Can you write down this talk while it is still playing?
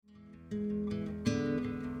Hey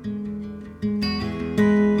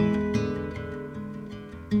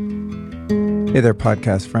there,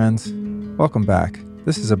 podcast friends. Welcome back.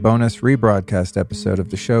 This is a bonus rebroadcast episode of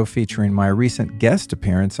the show featuring my recent guest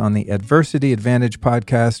appearance on the Adversity Advantage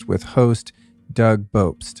podcast with host Doug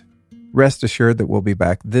Bopst. Rest assured that we'll be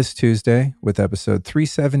back this Tuesday with episode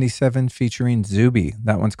 377 featuring Zuby.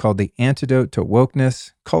 That one's called The Antidote to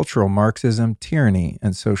Wokeness, Cultural Marxism, Tyranny,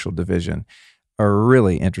 and Social Division. A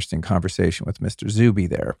really interesting conversation with Mr. Zuby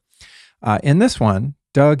there. In this one,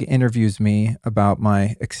 Doug interviews me about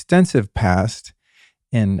my extensive past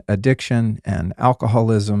in addiction and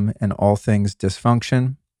alcoholism and all things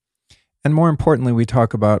dysfunction. And more importantly, we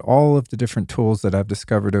talk about all of the different tools that I've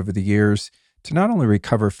discovered over the years to not only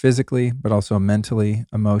recover physically, but also mentally,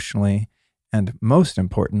 emotionally, and most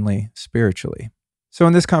importantly, spiritually. So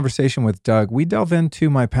in this conversation with Doug, we delve into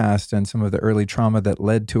my past and some of the early trauma that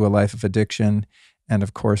led to a life of addiction, and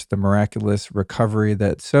of course, the miraculous recovery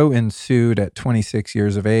that so ensued at 26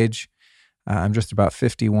 years of age. I'm just about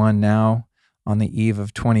 51 now, on the eve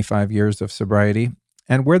of 25 years of sobriety.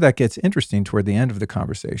 And where that gets interesting toward the end of the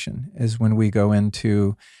conversation is when we go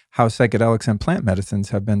into how psychedelics and plant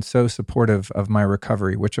medicines have been so supportive of my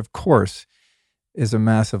recovery, which of course is a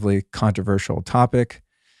massively controversial topic,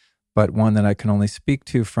 but one that I can only speak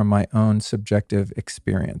to from my own subjective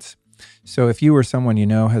experience. So if you or someone you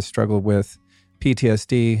know has struggled with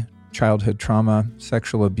PTSD, childhood trauma,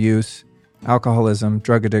 sexual abuse, alcoholism,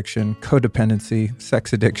 drug addiction, codependency,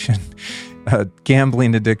 sex addiction,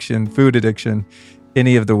 gambling addiction, food addiction,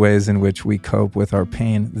 any of the ways in which we cope with our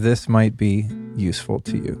pain, this might be useful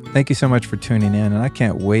to you. Thank you so much for tuning in, and I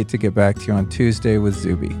can't wait to get back to you on Tuesday with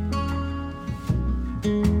Zuby.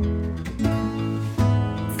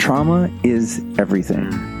 Trauma is everything.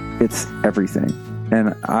 It's everything.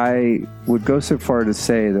 And I would go so far to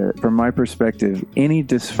say that from my perspective, any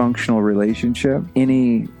dysfunctional relationship,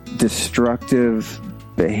 any destructive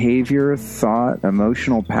behavior, thought,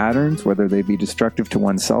 emotional patterns, whether they be destructive to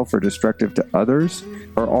oneself or destructive to others,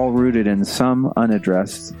 are all rooted in some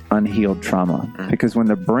unaddressed, unhealed trauma. Because when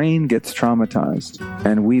the brain gets traumatized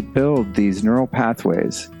and we build these neural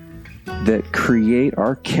pathways that create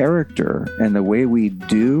our character and the way we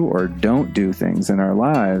do or don't do things in our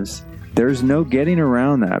lives, there's no getting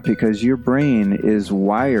around that because your brain is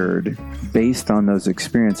wired based on those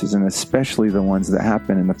experiences, and especially the ones that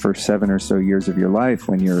happen in the first 7 or so years of your life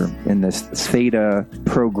when you're in this theta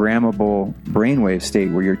programmable brainwave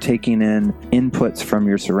state where you're taking in inputs from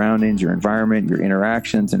your surroundings, your environment, your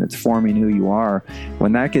interactions, and it's forming who you are.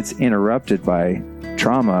 When that gets interrupted by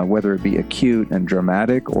trauma, whether it be acute and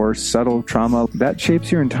dramatic or subtle trauma, that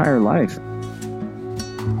shapes your entire life.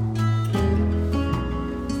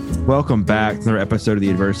 Welcome back to another episode of the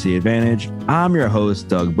Adversity Advantage. I'm your host,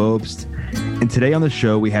 Doug Bopst, and today on the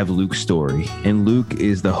show we have Luke Story. And Luke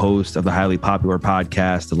is the host of the highly popular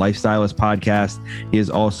podcast, the Lifestylist Podcast. He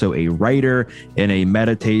is also a writer and a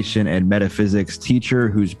meditation and metaphysics teacher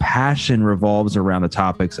whose passion revolves around the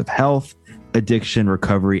topics of health, addiction,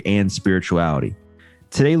 recovery, and spirituality.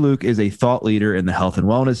 Today, Luke is a thought leader in the health and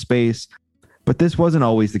wellness space, but this wasn't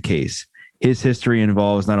always the case. His history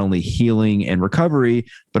involves not only healing and recovery,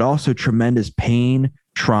 but also tremendous pain,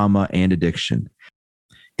 trauma, and addiction.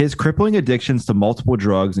 His crippling addictions to multiple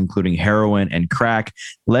drugs, including heroin and crack,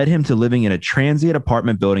 led him to living in a transient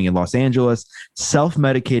apartment building in Los Angeles,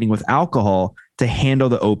 self-medicating with alcohol to handle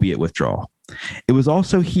the opiate withdrawal. It was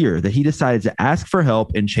also here that he decided to ask for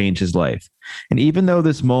help and change his life. And even though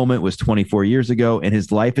this moment was 24 years ago and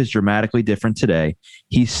his life is dramatically different today,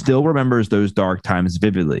 he still remembers those dark times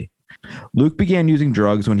vividly. Luke began using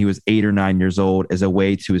drugs when he was 8 or 9 years old as a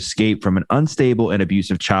way to escape from an unstable and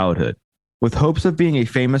abusive childhood. With hopes of being a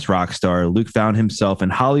famous rock star, Luke found himself in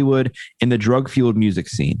Hollywood in the drug-fueled music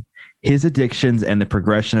scene. His addictions and the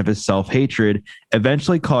progression of his self-hatred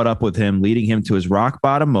eventually caught up with him, leading him to his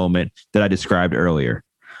rock-bottom moment that I described earlier.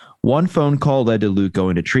 One phone call led to Luke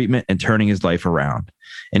going to treatment and turning his life around.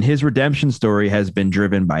 And his redemption story has been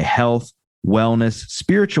driven by health, wellness,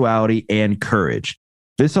 spirituality, and courage.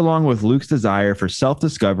 This, along with Luke's desire for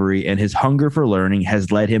self-discovery and his hunger for learning,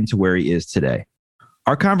 has led him to where he is today.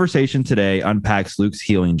 Our conversation today unpacks Luke's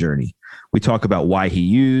healing journey. We talk about why he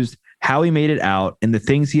used, how he made it out, and the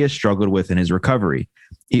things he has struggled with in his recovery.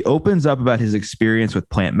 He opens up about his experience with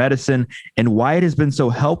plant medicine and why it has been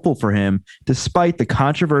so helpful for him despite the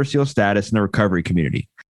controversial status in the recovery community.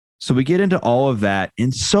 So we get into all of that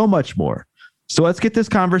and so much more. So let's get this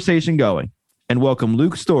conversation going and welcome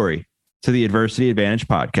Luke Story to the Adversity Advantage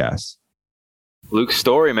podcast. Luke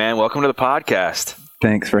Story, man, welcome to the podcast.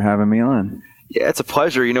 Thanks for having me on. Yeah, it's a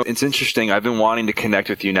pleasure. It's interesting. I've been wanting to connect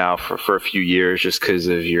with you now for a few years just because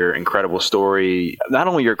of your incredible story. Not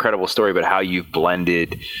only your incredible story, but how you've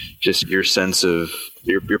blended just your sense of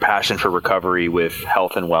your passion for recovery with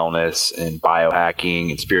health and wellness and biohacking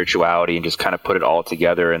and spirituality, and just kind of put it all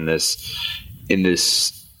together in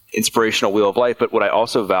this inspirational wheel of life. But what I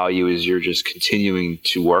also value is you're just continuing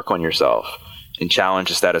to work on yourself and challenge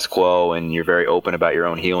the status quo. And you're very open about your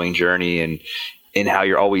own healing journey and how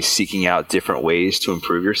you're always seeking out different ways to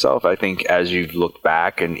improve yourself. I think as you've looked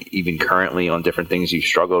back and even currently on different things you've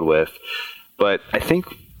struggled with. But I think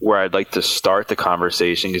where I'd like to start the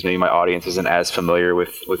conversation, because maybe my audience isn't as familiar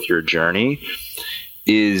with your journey,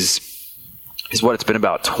 is what it's been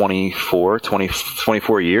about 24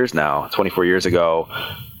 years now. 24 years ago,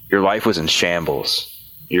 your life was in shambles.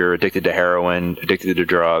 You're addicted to heroin, addicted to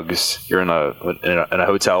drugs. You're in a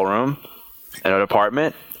hotel room, in an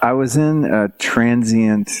apartment. I was in a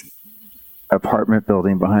transient apartment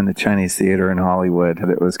building behind the Chinese Theater in Hollywood.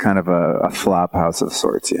 It was kind of a flop house of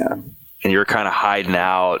sorts, yeah. And you're kind of hiding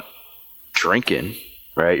out, drinking,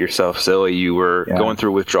 right? You're self-silly. You were going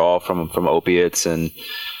through withdrawal from opiates, and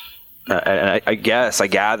I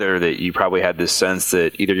gather that you probably had this sense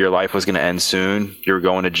that either your life was going to end soon, you were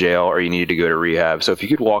going to jail, or you needed to go to rehab. So if you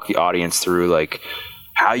could walk the audience through like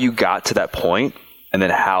how you got to that point, and then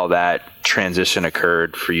how that transition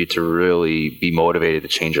occurred for you to really be motivated to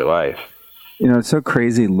change your life. It's so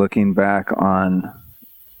crazy looking back on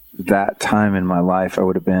that time in my life. I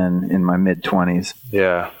would have been in my mid-20s.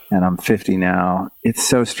 Yeah. And I'm 50 now. It's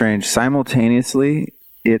so strange. Simultaneously,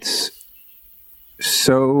 it's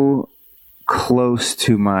so close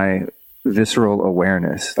to my visceral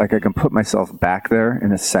awareness. Like I can put myself back there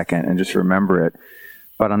in a second and just remember it.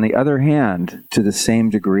 But on the other hand, to the same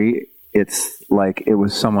degree, it's like it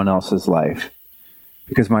was someone else's life,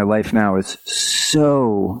 because my life now is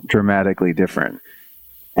so dramatically different.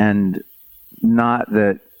 And not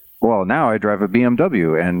that, well, now I drive a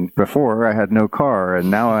BMW, and before I had no car,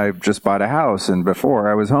 and now I just bought a house, and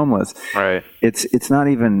before I was homeless. Right. It's not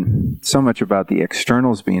even so much about the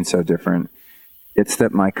externals being so different. It's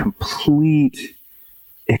that my complete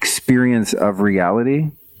experience of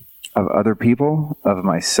reality, of other people, of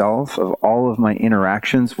myself, of all of my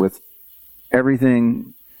interactions with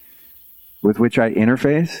everything with which I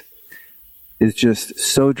interface is just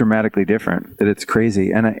so dramatically different that it's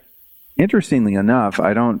crazy. And interestingly enough,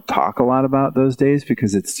 I don't talk a lot about those days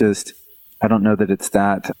because it's just, I don't know that it's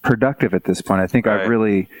that productive at this point. I think I've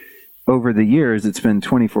really, over the years, it's been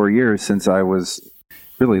 24 years since I was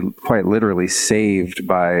really quite literally saved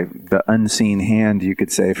by the unseen hand, you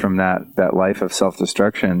could say, from that life of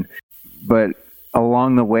self-destruction. But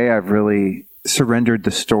along the way, I've really surrendered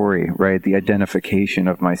the story, right? The identification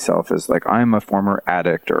of myself as like, I'm a former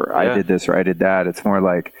addict, or I did this, or I did that. It's more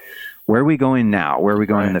like, where are we going now? Where are we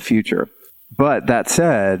going in the future? But that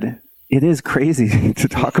said, it is crazy to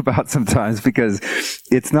talk about sometimes, because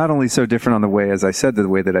it's not only so different on the way, as I said, the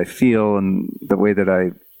way that I feel and the way that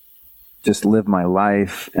I just live my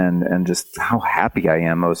life, and just how happy I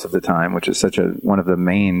am most of the time, which is such one of the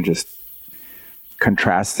main just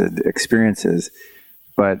contrasted experiences.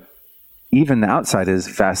 But even the outside is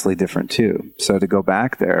vastly different too. So to go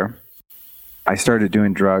back there, I started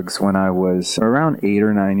doing drugs when I was around 8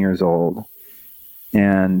 or 9 years old.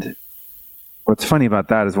 And what's funny about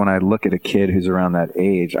that is when I look at a kid who's around that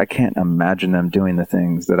age, I can't imagine them doing the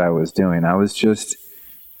things that I was doing. I was just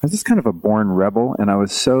kind of a born rebel, and I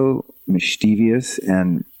was so mischievous.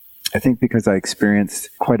 And I think because I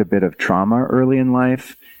experienced quite a bit of trauma early in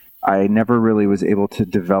life, I never really was able to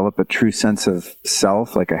develop a true sense of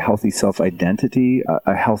self, like a healthy self-identity,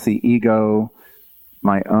 a healthy ego,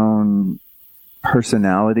 my own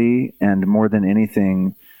personality, and more than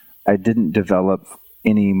anything, I didn't develop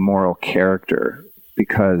any moral character,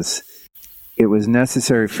 because it was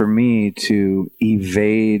necessary for me to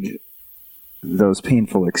evade those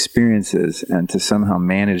painful experiences and to somehow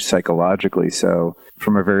manage psychologically. So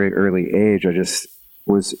from a very early age, I just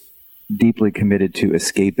was deeply committed to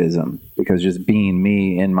escapism, because just being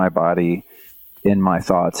me in my body, in my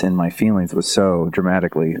thoughts, in my feelings was so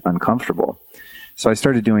dramatically uncomfortable. So I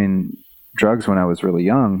started doing drugs when I was really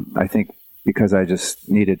young, I think because I just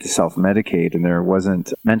needed to self-medicate, and there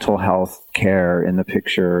wasn't mental health care in the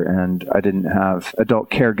picture, and I didn't have adult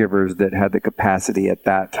caregivers that had the capacity at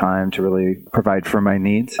that time to really provide for my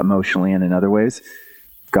needs emotionally and in other ways.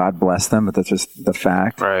 God bless them, but that's just the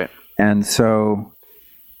fact. Right. And so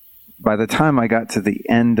by the time I got to the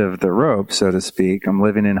end of the rope, so to speak, I'm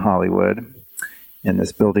living in Hollywood in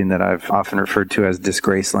this building that I've often referred to as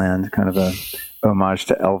Disgraceland, kind of a homage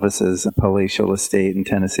to Elvis's palatial estate in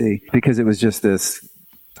Tennessee, because it was just this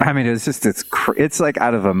I mean, it's like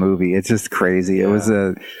out of a movie. It's just crazy.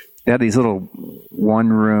 Yeah. They had these little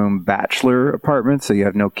one-room bachelor apartments, so you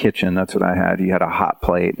have no kitchen. That's what I had. You had a hot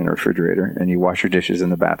plate and a refrigerator, and you wash your dishes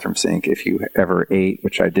in the bathroom sink if you ever ate,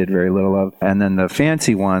 which I did very little of. And then the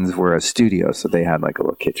fancy ones were a studio, so they had like a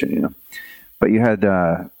little kitchen, you know. But you had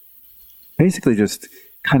basically just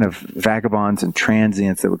kind of vagabonds and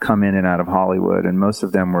transients that would come in and out of Hollywood, and most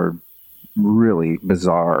of them were really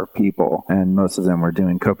bizarre people, and most of them were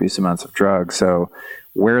doing copious amounts of drugs. So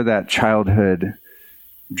where that childhood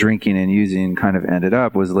drinking and using kind of ended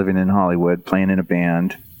up was living in Hollywood, playing in a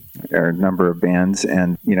band or a number of bands,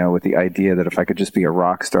 and you know, with the idea that if I could just be a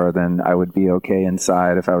rock star, then I would be okay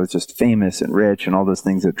inside. If I was just famous and rich and all those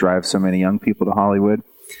things that drive so many young people to Hollywood.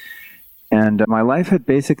 And my life had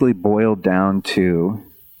basically boiled down to,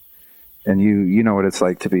 and you know what it's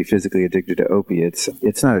like to be physically addicted to opiates.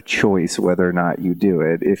 It's not a choice whether or not you do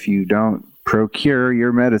it. If you don't procure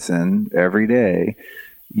your medicine every day,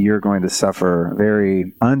 you're going to suffer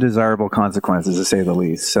very undesirable consequences, to say the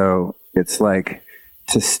least. So it's like,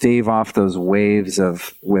 to stave off those waves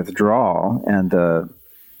of withdrawal and the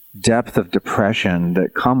depth of depression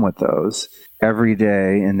that come with those, every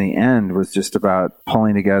day in the end was just about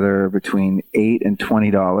pulling together between $8 and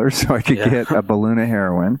 $20 so I could get a balloon of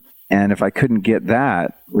heroin. And if I couldn't get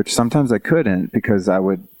that, which sometimes I couldn't because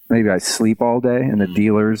maybe I sleep all day, and the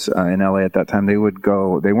dealers in LA at that time, they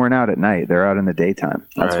weren't out at night. They're out in the daytime.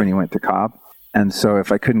 That's when you went to cop. And so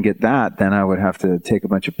if I couldn't get that, then I would have to take a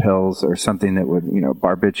bunch of pills or something that would,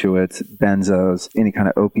 barbiturates, benzos, any kind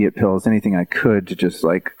of opiate pills, anything I could to just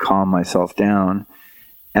like calm myself down.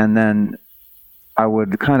 And then I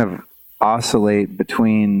would kind of oscillate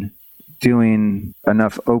between doing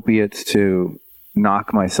enough opiates to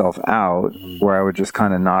knock myself out, where I would just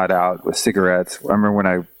kind of nod out with cigarettes. I remember when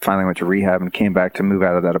I finally went to rehab and came back to move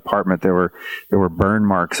out of that apartment, there were burn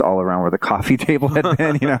marks all around where the coffee table had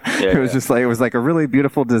been, it was just like, it was like a really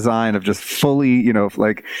beautiful design of just fully,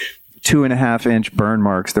 like 2.5-inch burn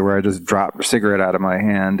marks where I just dropped a cigarette out of my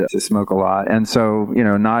hand to smoke a lot. And so,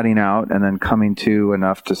 nodding out and then coming to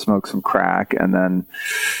enough to smoke some crack and then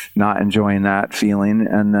not enjoying that feeling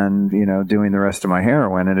and then, doing the rest of my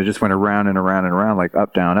heroin. And it just went around and around and around, like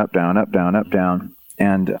up, down, up, down, up, down, up, down.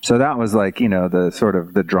 And so that was like, the sort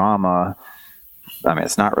of the drama. I mean,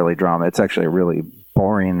 it's not really drama. It's actually a really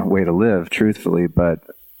boring way to live, truthfully, but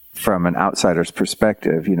from an outsider's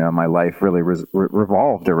perspective, my life really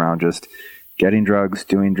revolved around just getting drugs,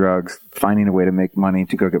 doing drugs, finding a way to make money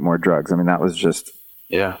to go get more drugs. I mean, that was just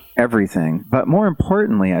everything. But more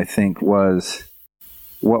importantly, I think, was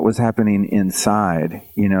what was happening inside,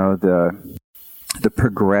 the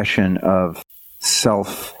progression of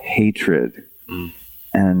self-hatred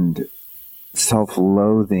and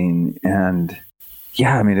self-loathing and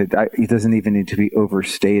it doesn't even need to be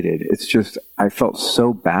overstated. It's just, I felt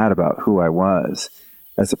so bad about who I was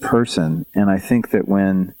as a person. And I think that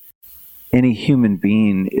when any human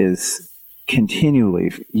being is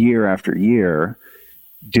continually, year after year,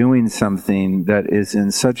 doing something that is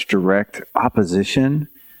in such direct opposition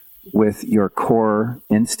with your core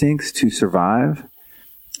instincts to survive,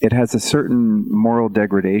 it has a certain moral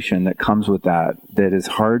degradation that comes with that is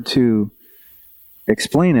hard to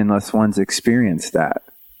explain unless one's experienced that,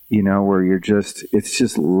 where it's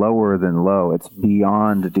just lower than low. It's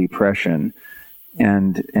beyond depression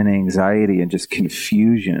and anxiety and just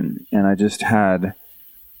confusion. And I just had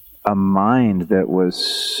a mind that was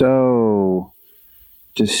so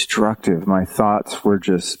destructive. My thoughts were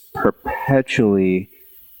just perpetually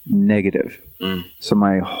negative. So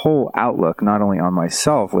my whole outlook, not only on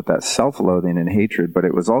myself with that self-loathing and hatred, but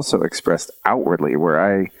it was also expressed outwardly, where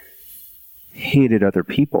I hated other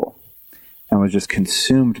people and was just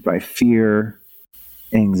consumed by fear,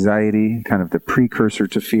 anxiety, kind of the precursor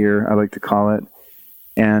to fear, I like to call it,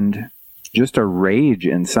 and just a rage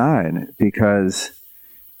inside, because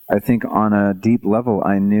I think on a deep level,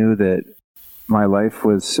 I knew that my life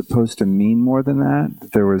was supposed to mean more than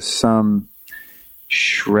that. There was some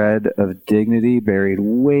shred of dignity buried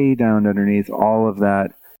way down underneath all of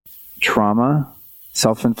that trauma,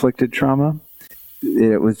 self-inflicted trauma.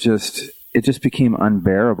 It just became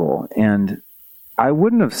unbearable. And I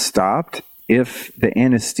wouldn't have stopped if the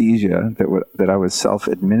anesthesia that I was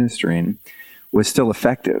self-administering was still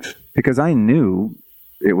effective, because I knew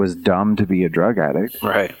it was dumb to be a drug addict.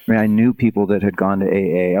 Right. I mean, I knew people that had gone to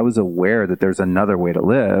AA. I was aware that there's another way to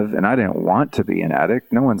live, and I didn't want to be an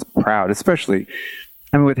addict. No one's proud, especially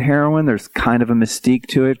I mean, with heroin, there's kind of a mystique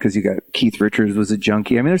to it because you got Keith Richards was a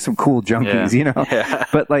junkie. I mean, there's some cool junkies, you know,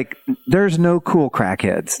 but like there's no cool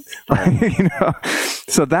crackheads, you know.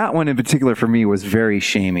 So that one in particular for me was very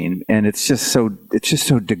shaming, and it's just so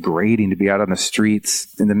degrading to be out on the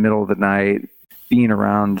streets in the middle of the night, being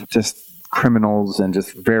around just criminals and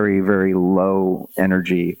just very, very low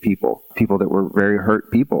energy people that were very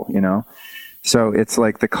hurt people, you know. So it's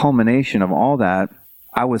like the culmination of all that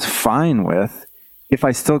I was fine with if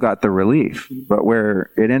I still got the relief. But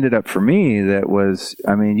where it ended up for me, that was,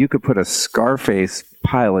 I mean, you could put a Scarface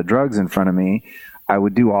pile of drugs in front of me, I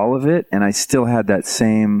would do all of it, and I still had that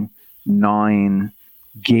same gnawing,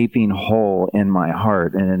 gaping hole in my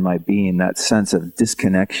heart and in my being, that sense of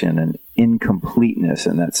disconnection and incompleteness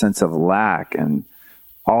and that sense of lack, and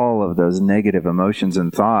all of those negative emotions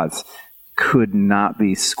and thoughts could not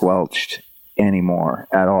be squelched anymore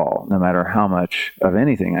at all, no matter how much of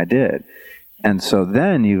anything I did. And so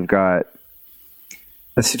then you've got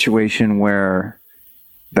a situation where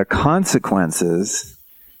the consequences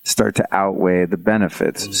start to outweigh the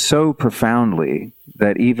benefits so profoundly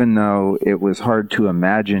that even though it was hard to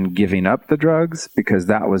imagine giving up the drugs, because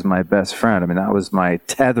that was my best friend, I mean, that was my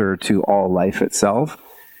tether to all life itself,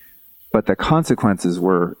 but the consequences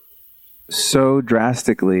were so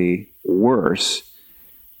drastically worse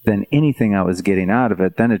than anything I was getting out of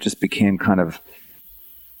it, then it just became kind of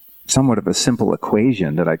somewhat of a simple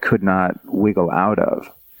equation that I could not wiggle out of.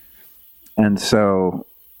 And so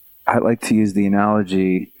I like to use the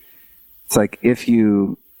analogy, it's like if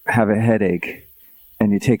you have a headache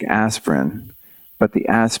and you take aspirin, but the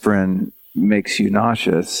aspirin makes you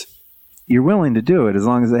nauseous, you're willing to do it as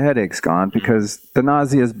long as the headache's gone, because the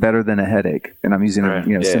nausea is better than a headache. And I'm using a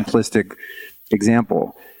simplistic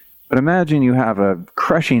example. But imagine you have a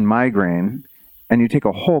crushing migraine and you take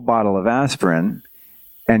a whole bottle of aspirin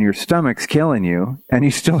and your stomach's killing you and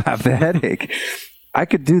you still have the headache. I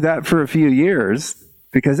could do that for a few years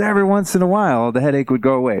because every once in a while the headache would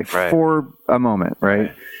go away for a moment,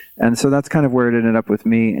 right? And so that's kind of where it ended up with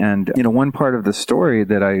me. And, you know, one part of the story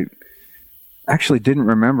that I actually didn't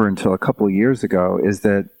remember until a couple of years ago is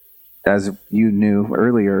that, as you knew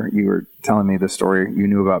earlier, you were telling me the story you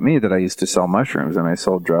knew about me, that I used to sell mushrooms and I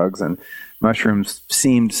sold drugs, and mushrooms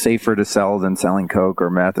seemed safer to sell than selling coke or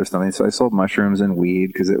meth or something. So I sold mushrooms and weed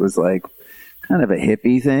because it was like kind of a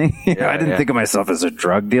hippie thing. I didn't think of myself as a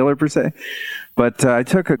drug dealer per se. But I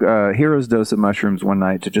took a hero's dose of mushrooms one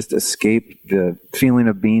night to just escape the feeling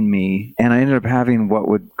of being me. And I ended up having what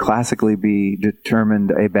would classically be determined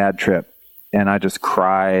a bad trip. And I just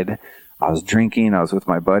cried. I was drinking. I was with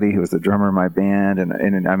my buddy who was the drummer of my band.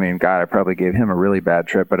 And I mean, God, I probably gave him a really bad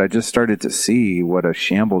trip. But I just started to see what a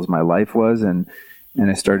shambles my life was. And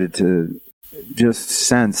I started to just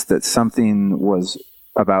sense that something was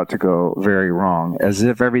about to go very wrong, as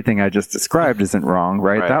if everything I just described isn't wrong,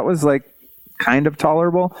 right? That was like kind of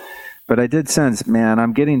tolerable. But I did sense, man,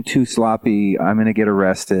 I'm getting too sloppy. I'm going to get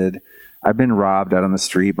arrested. I've been robbed out on the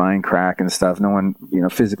street buying crack and stuff. No one,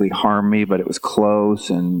 physically harmed me, but it was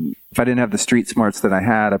close. And if I didn't have the street smarts that I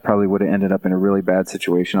had, I probably would have ended up in a really bad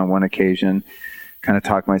situation on one occasion. Kind of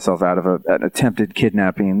talked myself out of an attempted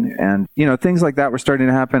kidnapping. And, things like that were starting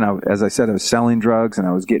to happen. As I said, I was selling drugs and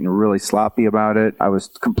I was getting really sloppy about it. I was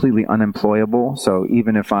completely unemployable. So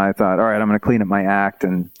even if I thought, all right, I'm going to clean up my act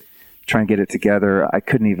and try and get it together, I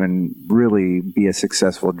couldn't even really be a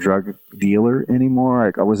successful drug dealer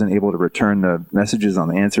anymore. I wasn't able to return the messages on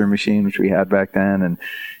the answering machine, which we had back then, and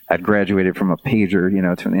I'd graduated from a pager,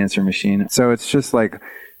 to an answering machine. So it's just like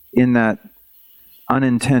in that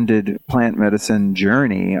unintended plant medicine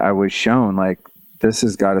journey, I was shown like, this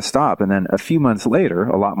has got to stop. And then a few months later,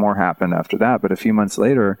 a lot more happened after that, but a few months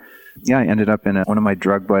later, I ended up in one of my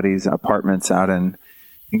drug buddies' apartments out in,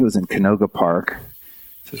 I think it was in Canoga Park.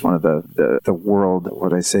 It's one of the world,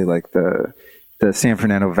 what I say, like the San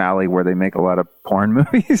Fernando Valley where they make a lot of porn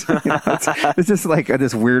movies. It's just like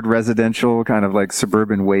this weird residential kind of like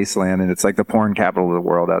suburban wasteland, and it's like the porn capital of the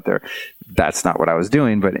world out there. That's not what I was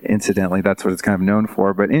doing, but incidentally, that's what it's kind of known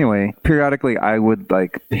for. But anyway, periodically I would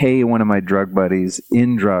like pay one of my drug buddies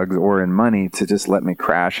in drugs or in money to just let me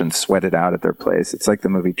crash and sweat it out at their place. It's like the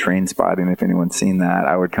movie Trainspotting, if anyone's seen that.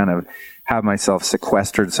 I would kind of have myself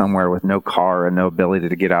sequestered somewhere with no car and no ability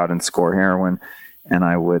to get out and score heroin. And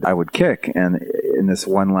I would kick. And in this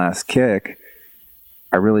one last kick,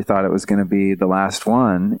 I really thought it was going to be the last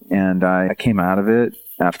one. And I came out of it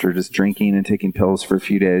after just drinking and taking pills for a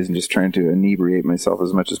few days and just trying to inebriate myself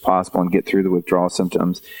as much as possible and get through the withdrawal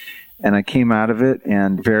symptoms. And I came out of it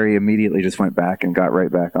and very immediately just went back and got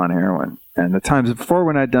right back on heroin. And the times before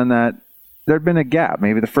when I'd done that, there'd been a gap.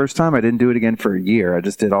 Maybe the first time I didn't do it again for a year. I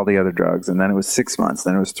just did all the other drugs. And then it was 6 months.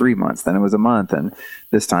 Then it was 3 months. Then it was a month. And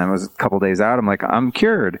this time it was a couple days out. I'm like, I'm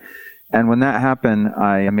cured. And when that happened,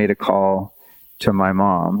 I made a call to my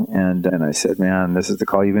mom. And I said, man, this is the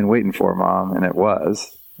call you've been waiting for, Mom. And it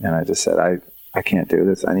was. And I just said, I can't do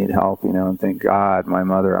this. I need help, and thank God my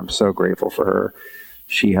mother, I'm so grateful for her.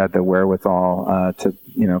 She had the wherewithal to,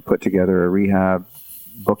 put together a rehab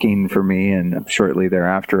booking for me. And shortly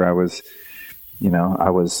thereafter, I was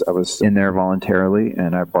in there voluntarily,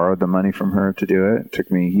 and I borrowed the money from her to do it. It took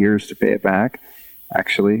me years to pay it back,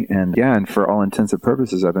 actually. And and for all intents and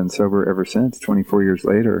purposes, I've been sober ever since, 24 years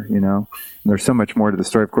later, And there's so much more to the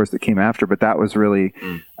story, of course, that came after, but that was really,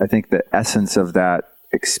 I think, the essence of that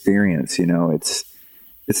experience.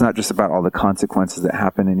 It's not just about all the consequences that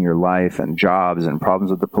happen in your life and jobs and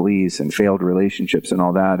problems with the police and failed relationships and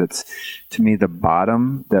all that. It's, to me, the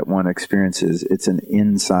bottom that one experiences. It's an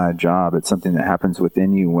inside job. It's something that happens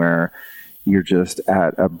within you where you're just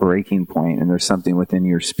at a breaking point, and there's something within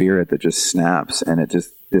your spirit that just snaps, and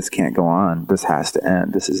this can't go on. This has to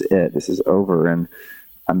end. This is it. This is over. And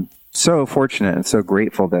I'm so fortunate and so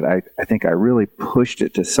grateful that I think I really pushed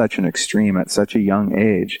it to such an extreme at such a young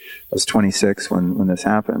age. I was 26 when this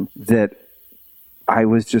happened, that I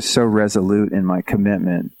was just so resolute in my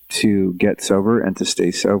commitment to get sober and to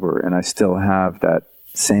stay sober. And I still have that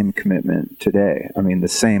same commitment today. I mean, the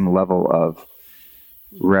same level of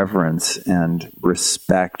reverence and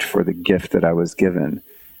respect for the gift that I was given,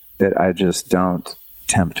 that I just don't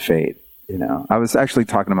tempt fate. I was actually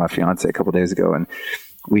talking to my fiance a couple of days ago, and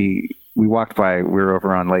we walked by, we were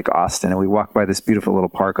over on Lake Austin, and we walked by this beautiful little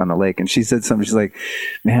park on the lake, and she said something, she's like,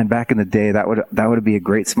 man, back in the day, that would be a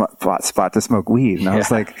great spot to smoke weed. And I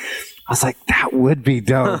was like, that would be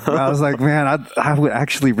dope. I was like, man, I would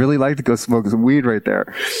actually really like to go smoke some weed right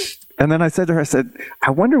there. And then I said to her,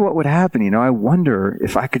 I wonder what would happen. I wonder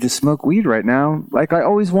if I could just smoke weed right now, like I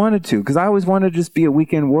always wanted to, because I always wanted to just be a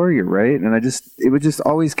weekend warrior, right? And it would just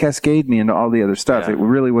always cascade me into all the other stuff. Yeah. It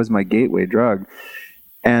really was my gateway drug.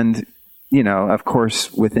 And, of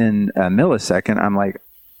course, within a millisecond, I'm like,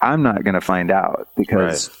 I'm not going to find out,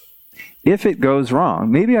 because if it goes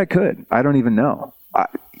wrong, maybe I could. I don't even know.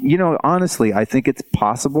 Honestly, I think it's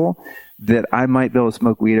possible that I might be able to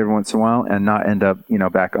smoke weed every once in a while and not end up,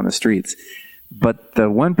 back on the streets. But the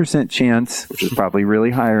 1% chance, which is probably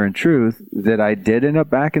really higher in truth, that I did end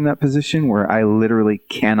up back in that position where I literally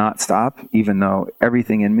cannot stop, even though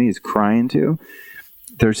everything in me is crying to,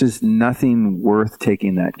 there's just nothing worth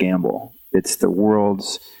taking that gamble. It's the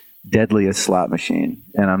world's deadliest slot machine,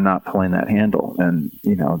 and I'm not pulling that handle. And,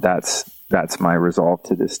 that's my resolve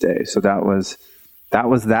to this day. So that was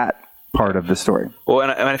that part of the story. Well,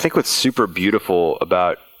 and I think what's super beautiful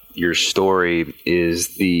about your story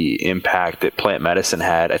is the impact that plant medicine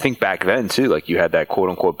had. I think back then too, like you had that quote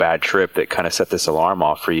unquote bad trip that kind of set this alarm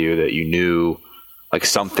off for you, that you knew like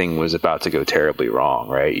something was about to go terribly wrong,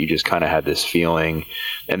 right? You just kind of had this feeling.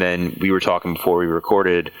 And then we were talking before we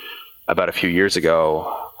recorded about a few years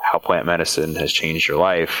ago how plant medicine has changed your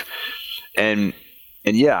life. And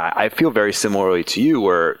yeah, I feel very similarly to you,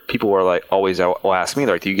 where people were like, always will ask me,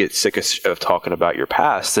 like, do you get sick of talking about your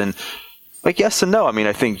past? And like, yes and no. I mean,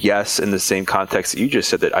 I think yes, in the same context that you just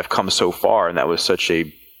said, that I've come so far, and that was such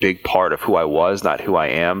a big part of who I was, not who I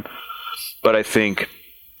am. But I think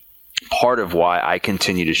part of why I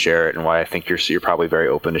continue to share it, and why I think you're probably very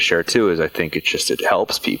open to share too, is I think it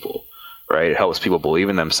helps people, right? It helps people believe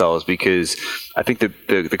in themselves, because I think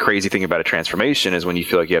the crazy thing about a transformation is when you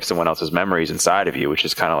feel like you have someone else's memories inside of you, which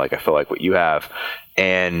is kind of like, I feel like what you have.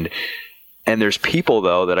 And there's people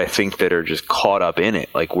though that I think that are just caught up in it,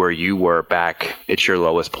 like where you were back at your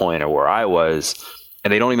lowest point, or where I was,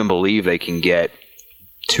 and they don't even believe they can get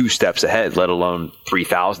 2 steps ahead, let alone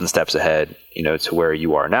 3,000 steps ahead, to where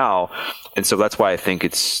you are now. And so that's why I think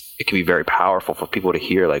it can be very powerful for people to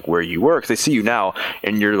hear like where you were, because they see you now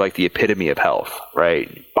and you're like the epitome of health,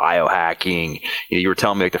 right? Biohacking. You were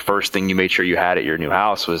telling me like the first thing you made sure you had at your new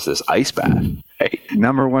house was this ice bath. Right?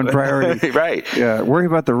 Number one priority. Right. Yeah. Worry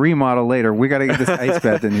about the remodel later. We got to get this ice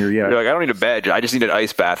bath in here. Yeah. You're like, I don't need a bed. I just need an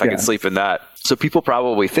ice bath. I can sleep in that. So people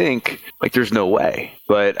probably think like there's no way.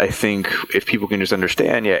 But I think if people can just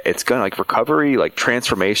understand, it's going to like recovery, like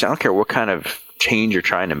transformation. I don't care what kind of change you're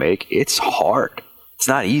trying to make. It's hard. It's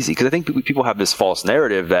not easy, because I think people have this false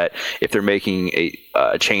narrative that if they're making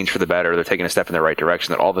a change for the better, they're taking a step in the right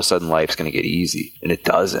direction, that all of a sudden life's going to get easy. And it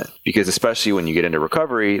doesn't, because especially when you get into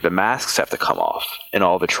recovery, the masks have to come off, and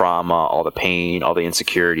all the trauma, all the pain, all the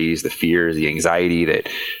insecurities, the fears, the anxiety that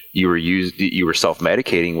you were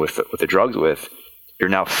self-medicating with the drugs with, you're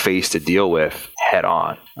now faced to deal with head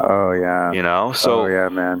on. Oh yeah. You know? So, oh yeah,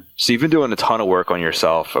 man. So you've been doing a ton of work on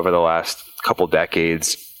yourself over the last couple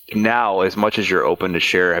decades. Now, as much as you're open to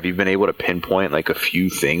share, have you been able to pinpoint like a few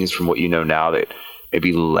things from what you know now that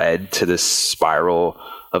maybe led to this spiral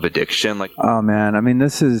of addiction? Like, oh man, I mean,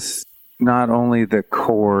 this is not only the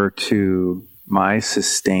core to my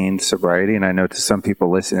sustained sobriety, and I know to some people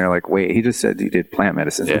listening, they're like, wait, he just said you did plant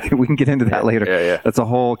medicine. Yeah. We can get into that later. Yeah. That's a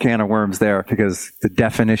whole can of worms there, because the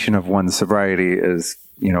definition of one's sobriety is,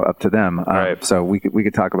 up to them. Right. So we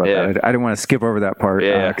could talk about that. I didn't want to skip over that part,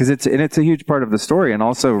 because it's a huge part of the story, and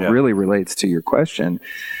also really relates to your question.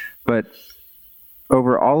 But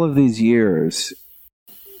over all of these years,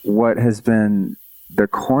 what has been the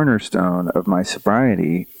cornerstone of my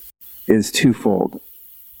sobriety is twofold.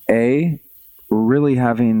 A, really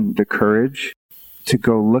having the courage to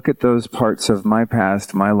go look at those parts of my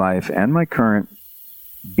past, my life, and my current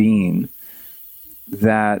being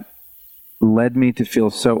that led me to feel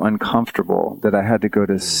so uncomfortable that I had to go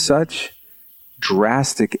to such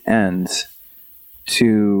drastic ends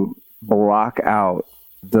to block out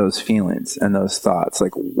those feelings and those thoughts.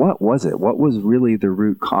 Like, what was it? What was really the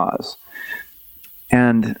root cause?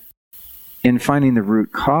 And in finding the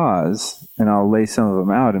root cause, and I'll lay some of them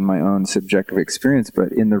out in my own subjective experience,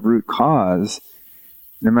 but in the root cause,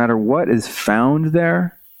 no matter what is found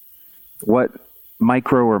there, what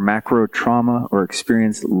micro or macro trauma or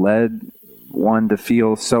experience led one to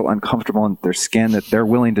feel so uncomfortable in their skin that they're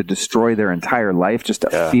willing to destroy their entire life just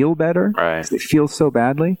to feel better, because they feel so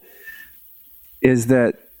badly, is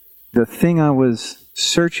that the thing I was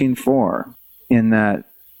searching for in that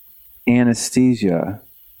anesthesia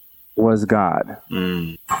was God,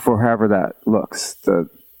 for however that looks.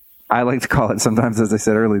 I like to call it sometimes, as I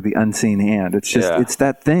said earlier, the unseen hand. It's just, it's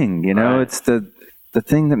that thing, it's the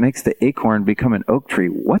thing that makes the acorn become an oak tree.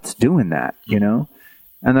 What's doing that,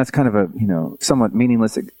 And that's kind of a, somewhat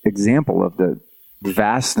meaningless example of the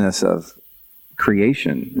vastness of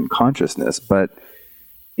creation and consciousness. But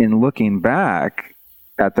in looking back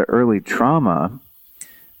at the early trauma,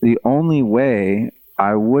 the only way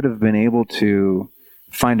I would have been able to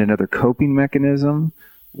find another coping mechanism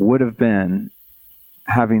would have been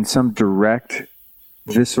having some direct,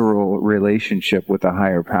 visceral relationship with a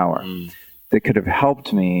higher power that could have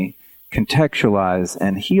helped me contextualize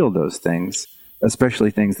and heal those things,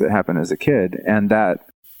 especially things that happened as a kid. And that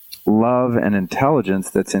love and intelligence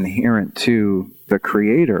that's inherent to the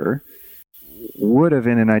Creator would have,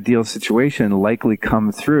 in an ideal situation, likely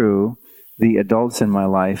come through the adults in my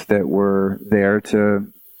life that were there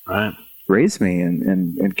to raise me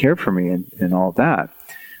and care for me and all that.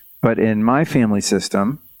 But in my family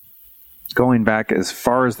system, going back as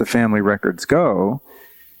far as the family records go,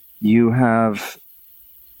 you have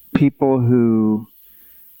people who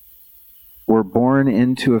were born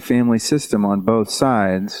into a family system on both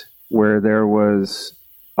sides where there was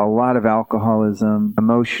a lot of alcoholism,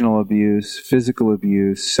 emotional abuse, physical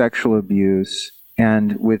abuse, sexual abuse.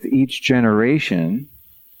 And with each generation,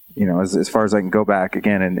 as far as I can go back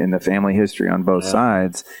again in the family history on both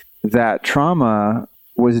sides, that trauma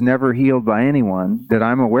was never healed by anyone that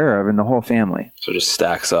I'm aware of in the whole family. So it just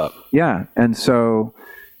stacks up. Yeah. And so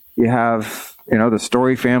you have, the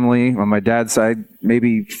Story family on my dad's side,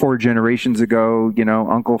 maybe 4 generations ago,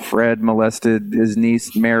 Uncle Fred molested his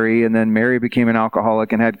niece, Mary, and then Mary became an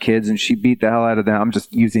alcoholic and had kids and she beat the hell out of them. I'm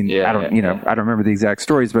just using, I don't remember the exact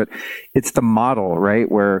stories, but it's the model,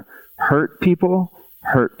 right? Where hurt people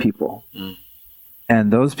hurt people.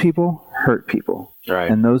 And those people hurt people. Right.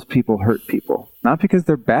 And those people hurt people. Not because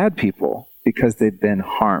they're bad people, because they've been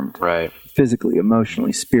harmed. Right. Physically,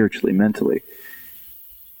 emotionally, spiritually, mentally.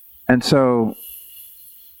 And so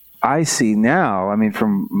I see now,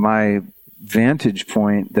 from my vantage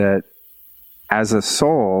point, that as a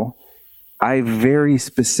soul, I very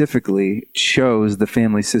specifically chose the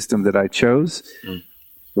family system that I chose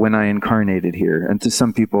when I incarnated here. And to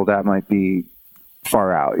some people that might be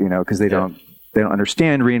far out, because they don't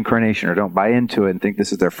understand reincarnation or don't buy into it and think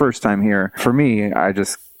this is their first time here. For me, I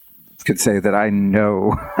just could say that I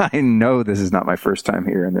know this is not my first time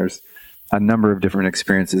here, and there's a number of different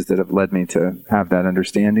experiences that have led me to have that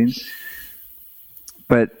understanding.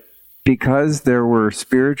 But because there were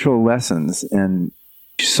spiritual lessons and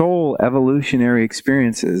soul evolutionary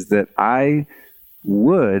experiences that I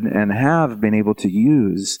would and have been able to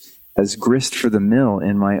use as grist for the mill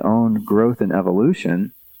in my own growth and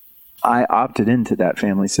evolution, I opted into that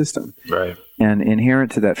family system. Right. And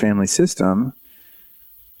inherent to that family system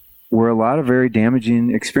were a lot of very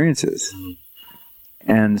damaging experiences.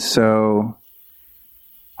 And so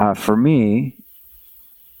for me,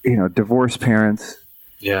 divorced parents,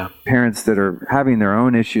 parents that are having their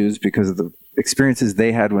own issues because of the experiences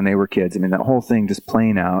they had when they were kids. I mean, that whole thing just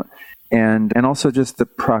playing out. And also just the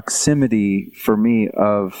proximity for me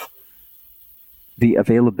of the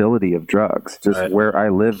availability of drugs. Just where I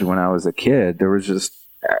lived when I was a kid, there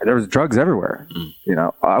was drugs everywhere. You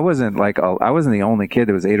know, I wasn't the only kid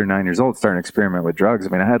that was 8 or 9 years old starting to experiment with drugs. I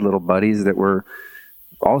mean, I had little buddies that were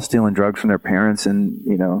all stealing drugs from their parents and,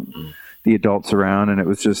 you know, the adults around. And it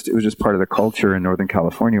was just part of the culture in Northern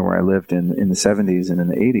California where I lived in the 70s and in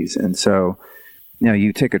the 80s. And so, you know,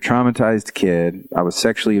 you take a traumatized kid, I was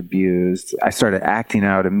sexually abused. I started acting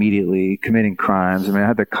out immediately, committing crimes. I mean, I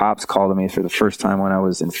had the cops call to me for the first time when I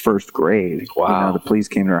was in first grade. Wow. You know, the police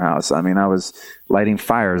came to our house. I mean, I was lighting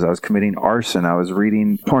fires. I was committing arson. I was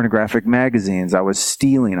reading pornographic magazines. I was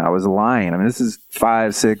stealing. I was lying. I mean, this is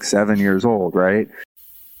 5, 6, 7 years old, right?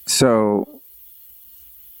 So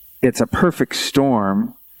it's a perfect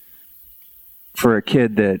storm for a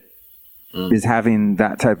kid that is having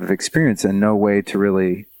that type of experience and no way to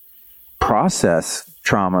really process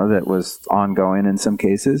trauma that was ongoing in some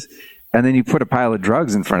cases. And then you put a pile of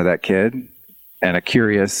drugs in front of that kid, and a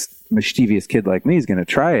curious, mischievous kid like me is going to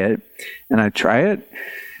try it. And I try it,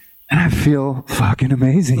 and I feel fucking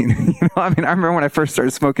amazing. You know, I mean, I remember when I first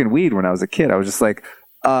started smoking weed when I was a kid, I was just like,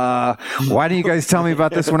 why didn't you guys tell me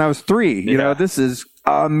about this when I was 3? You know, this is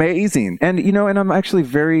amazing. And, you know, and I'm actually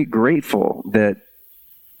very grateful that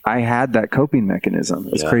I had that coping mechanism,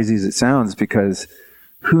 as crazy as it sounds, because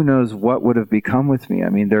who knows what would have become with me. I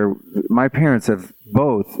mean, my parents have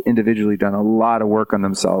both individually done a lot of work on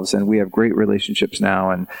themselves, and we have great relationships now,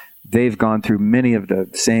 and they've gone through many of the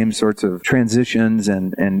same sorts of transitions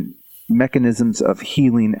and mechanisms of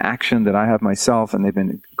healing action that I have myself, and they've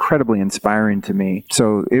been incredibly inspiring to me.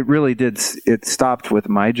 So it stopped with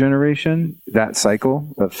my generation, that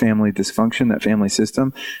cycle of family dysfunction, that family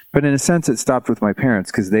system. But in a sense, it stopped with my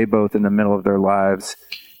parents because they both in the middle of their lives,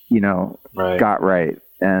 you know, got right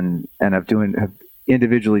and have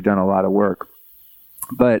individually done a lot of work.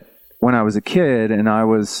 But when I was a kid and I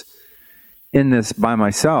was in this by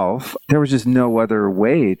myself, there was just no other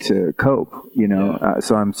way to cope, you know.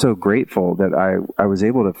 So I'm so grateful that I was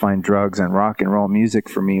able to find drugs, and rock and roll music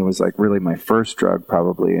for me was like really my first drug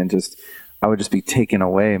probably. And I would just be taken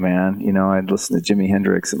away, man. You know, I'd listen to Jimi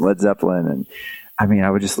Hendrix and Led Zeppelin, and I mean,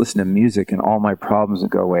 I would just listen to music and all my problems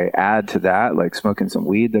would go away. Add to that, like smoking some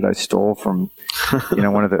weed that I stole from, you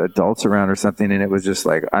know, one of the adults around or something. And it was just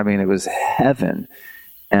like, I mean, it was heaven.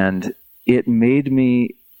 And it made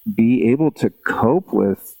me be able to cope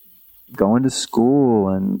with going to school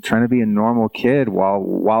and trying to be a normal kid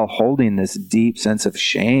while holding this deep sense of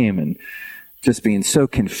shame and just being so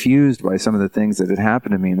confused by some of the things that had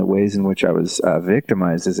happened to me and the ways in which I was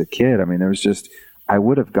victimized as a kid. I mean, I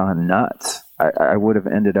would have gone nuts. I would have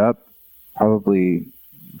ended up probably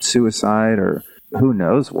suicide or who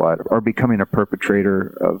knows what, or becoming a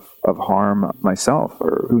perpetrator of harm myself,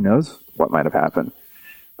 or who knows what might have happened.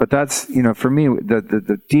 But that's, you know, for me,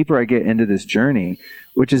 the deeper I get into this journey,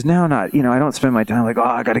 which is now not, you know, I don't spend my time like, oh,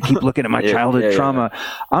 I got to keep looking at my childhood trauma.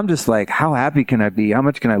 I'm just like, how happy can I be? How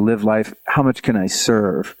much can I live life? How much can I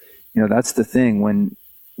serve? You know, that's the thing.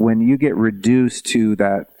 When you get reduced to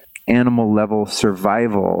that animal level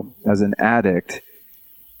survival as an addict,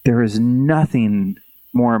 there is nothing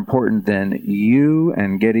more important than you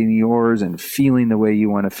and getting yours and feeling the way you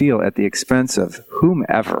want to feel at the expense of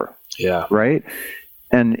whomever. Yeah. Right?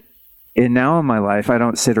 And now in my life, I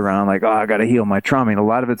don't sit around like, oh, I got to heal my trauma. And a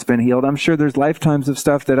lot of it's been healed. I'm sure there's lifetimes of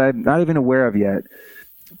stuff that I'm not even aware of yet.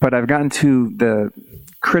 But I've gotten to the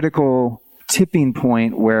critical tipping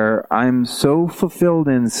point where I'm so fulfilled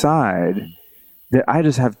inside that I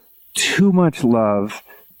just have too much love,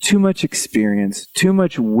 too much experience, too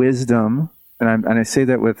much wisdom. And I say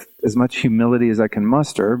that with as much humility as I can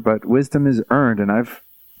muster, but wisdom is earned, and I've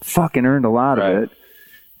fucking earned a lot of it.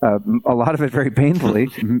 A lot of it very painfully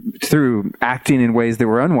through acting in ways that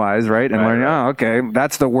were unwise, right? And learning, oh, okay,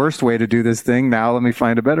 that's the worst way to do this thing. Now let me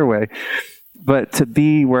find a better way. But to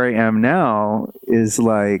be where I am now is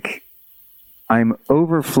like I'm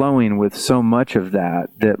overflowing with so much of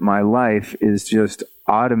that my life is just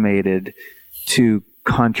automated to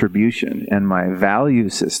contribution. And my value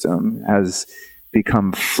system has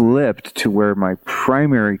become flipped to where my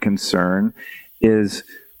primary concern is,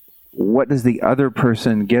 what does the other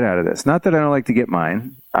person get out of this? Not that I don't like to get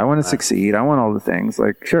mine. I want to succeed. I want all the things.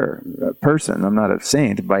 Like, sure, a person. I'm not a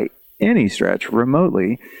saint by any stretch,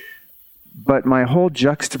 remotely. But my whole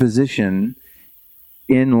juxtaposition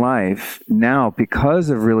in life now, because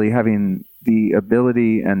of really having the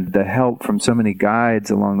ability and the help from so many guides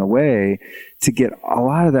along the way to get a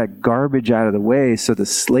lot of that garbage out of the way so the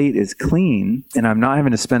slate is clean and I'm not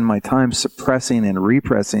having to spend my time suppressing and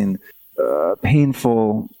repressing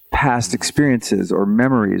painful past experiences or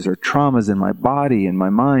memories or traumas in my body and my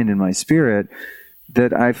mind and my spirit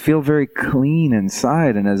that I feel very clean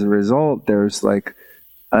inside. And as a result, there's like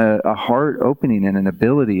a heart opening and an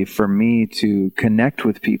ability for me to connect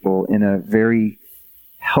with people in a very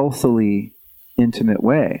healthily intimate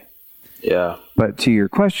way. Yeah. But to your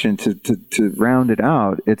question, to round it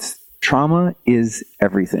out, it's trauma is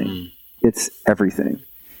everything. It's everything.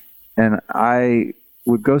 And I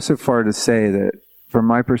would go so far to say that from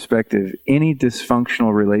my perspective, any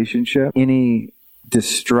dysfunctional relationship, any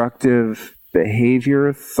destructive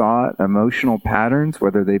behavior, thought, emotional patterns,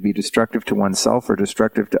 whether they be destructive to oneself or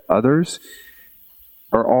destructive to others,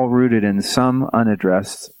 are all rooted in some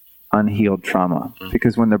unaddressed, unhealed trauma.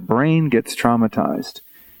 Because when the brain gets traumatized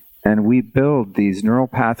and we build these neural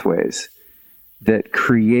pathways that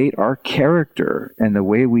create our character and the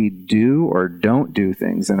way we do or don't do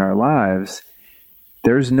things in our lives,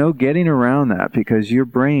 there's no getting around that, because your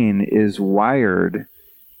brain is wired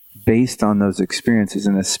based on those experiences,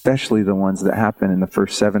 and especially the ones that happen in the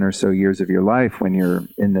first 7 or so years of your life when you're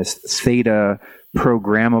in this theta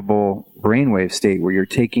programmable brainwave state where you're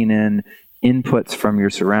taking in inputs from your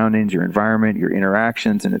surroundings, your environment, your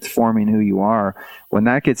interactions, and it's forming who you are. When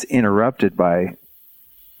that gets interrupted by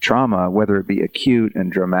trauma, whether it be acute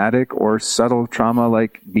and dramatic or subtle trauma,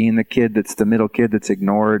 like being the kid that's the middle kid that's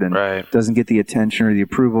ignored and doesn't get the attention or the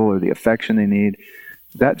approval or the affection they need,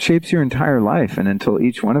 that shapes your entire life. And until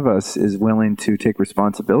each one of us is willing to take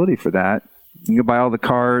responsibility for that, you can buy all the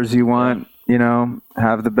cars you want, you know,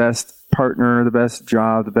 have the best partner, the best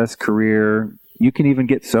job, the best career. You can even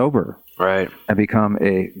get sober and become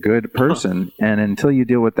a good person. And until you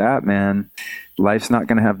deal with that, man, life's not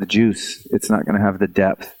going to have the juice. It's not going to have the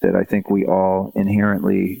depth that I think we all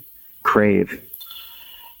inherently crave.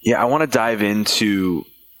 Yeah, I want to dive into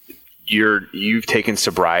you've taken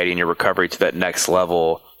sobriety and your recovery to that next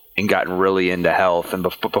level and gotten really into health. And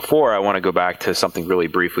before, I want to go back to something really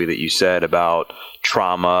briefly that you said about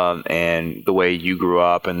trauma and the way you grew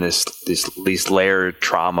up and these layered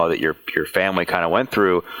trauma that your family kind of went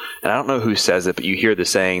through. And I don't know who says it, but you hear the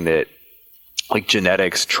saying that like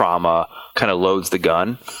genetics trauma kind of loads the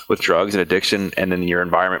gun with drugs and addiction, and then your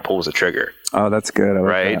environment pulls the trigger. Oh, that's good. I like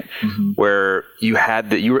right? That. Mm-hmm. Where you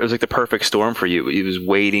had it was like the perfect storm for you. It was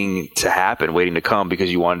waiting to happen, waiting to come, because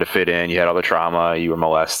you wanted to fit in. You had all the trauma, you were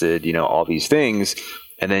molested, you know, all these things.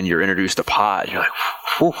 And then you're introduced to pot. And you're like,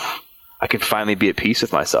 whew, I can finally be at peace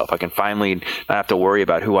with myself. I can finally not have to worry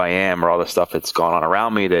about who I am or all the stuff that's gone on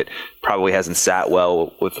around me that probably hasn't sat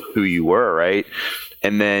well with who you were, right?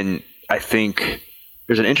 And then I think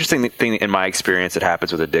there's an interesting thing in my experience that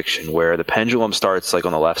happens with addiction, where the pendulum starts like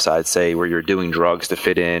on the left side, say, where you're doing drugs to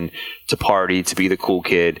fit in, to party, to be the cool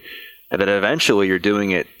kid. And then eventually you're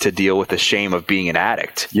doing it to deal with the shame of being an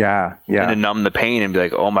addict. Yeah. And to numb the pain and be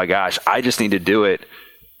like, oh my gosh, I just need to do it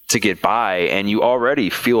to get by. And you already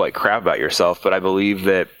feel like crap about yourself. But I believe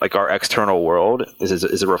that like our external world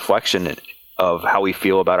is a reflection of how we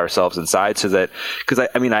feel about ourselves inside. So that, because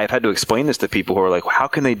I mean, I've had to explain this to people who are like, how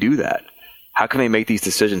can they do that? How can they make these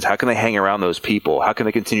decisions? How can they hang around those people? How can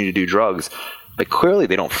they continue to do drugs? Like clearly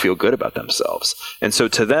they don't feel good about themselves. And so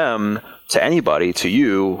to them, to anybody, to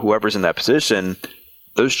you, whoever's in that position,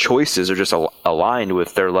 those choices are just aligned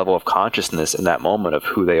with their level of consciousness in that moment of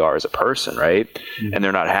who they are as a person, right? Mm-hmm. And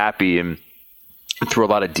they're not happy. And through a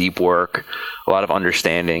lot of deep work, a lot of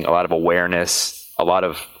understanding, a lot of awareness, a lot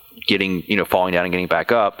of getting, falling down and getting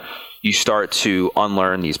back up, you start to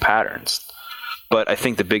unlearn these patterns. But I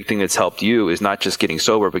think the big thing that's helped you is not just getting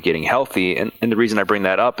sober, but getting healthy. And the reason I bring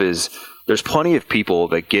that up is there's plenty of people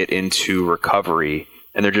that get into recovery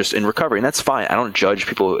and they're just in recovery, and that's fine. I don't judge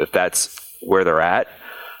people if that's where they're at.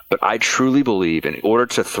 But I truly believe in order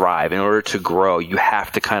to thrive, in order to grow, you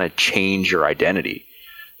have to kind of change your identity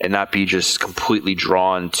and not be just completely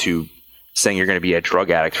drawn to saying you're going to be a drug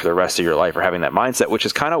addict for the rest of your life or having that mindset, which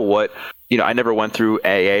is kind of what, I never went through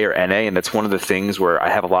AA or NA. And that's one of the things where I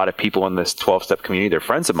have a lot of people in this 12-step community, they're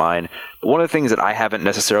friends of mine. But one of the things that I haven't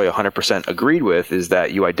necessarily 100% agreed with is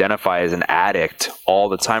that you identify as an addict all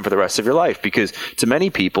the time for the rest of your life, because to many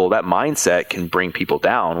people, that mindset can bring people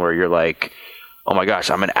down where you're like, oh my gosh,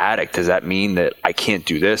 I'm an addict. Does that mean that I can't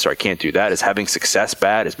do this or I can't do that? Is having success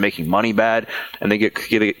bad? Is making money bad? And they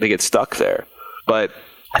get stuck there. But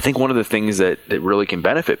I think one of the things that really can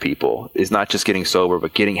benefit people is not just getting sober,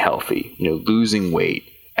 but getting healthy, losing weight,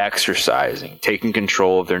 exercising, taking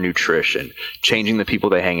control of their nutrition, changing the people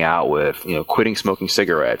they hang out with, quitting smoking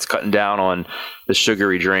cigarettes, cutting down on the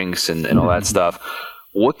sugary drinks and all that stuff.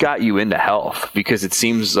 what got you into health? Because it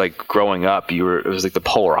seems like growing up, it was like the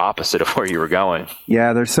polar opposite of where you were going.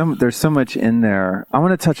 Yeah, there's so much in there. I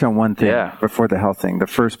want to touch on one thing before the health thing, the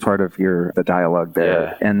first part of the dialogue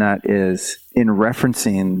there. Yeah. And that is in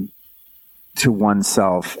referencing to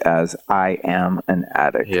oneself as I am an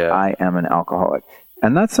addict. Yeah. I am an alcoholic.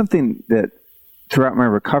 And that's something that throughout my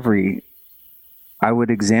recovery, I would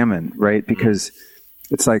examine, right? Because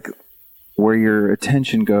it's like where your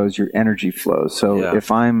attention goes, your energy flows. So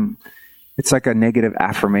it's like a negative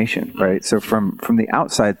affirmation, right? So from the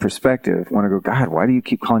outside perspective, I want to go, God, why do you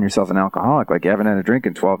keep calling yourself an alcoholic? Like you haven't had a drink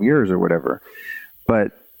in 12 years or whatever.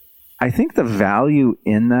 But I think the value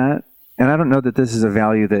in that, and I don't know that this is a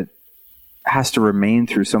value that has to remain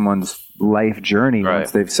through someone's life journey once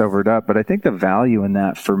they've sobered up. But I think the value in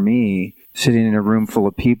that for me, sitting in a room full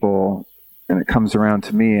of people and it comes around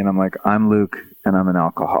to me and I'm like, I'm Luke and I'm an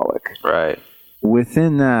alcoholic. Right.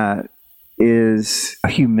 Within that is a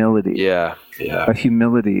humility. Yeah. A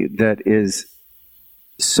humility that is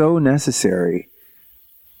so necessary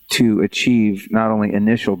to achieve not only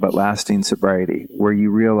initial but lasting sobriety, where you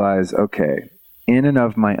realize, okay, in and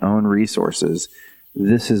of my own resources,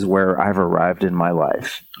 this is where I've arrived in my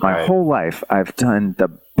life. My whole life, I've done the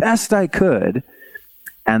best I could,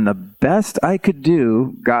 and the best I could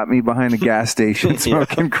do got me behind a gas station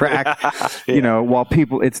smoking crack, while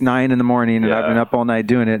it's 9 a.m. and I've been up all night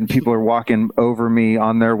doing it, and people are walking over me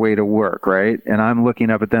on their way to work, right? And I'm looking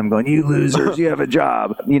up at them going, you losers, you have a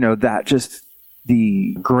job. That just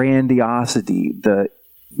the grandiosity, the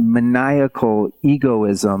maniacal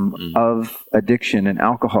egoism of addiction and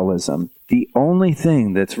alcoholism. The only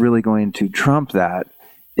thing that's really going to trump that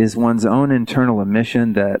is one's own internal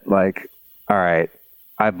admission that, like, all right,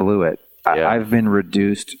 I blew it. Yeah. I've been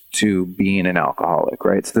reduced to being an alcoholic,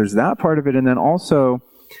 right? So there's that part of it. And then also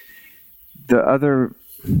the other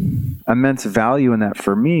immense value in that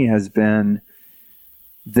for me has been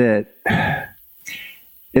that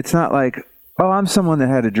it's not like, oh, I'm someone that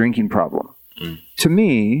had a drinking problem. To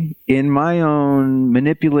me, in my own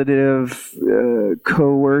manipulative,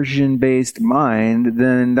 coercion-based mind,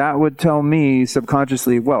 then that would tell me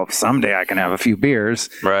subconsciously, well, someday I can have a few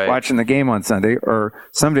beers watching the game on Sunday, or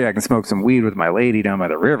someday I can smoke some weed with my lady down by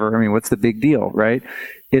the river. I mean, what's the big deal, right?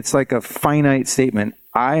 It's like a finite statement.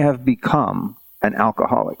 I have become an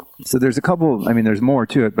alcoholic. So there's there's more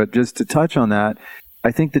to it, but just to touch on that,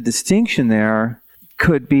 I think the distinction there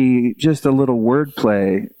could be just a little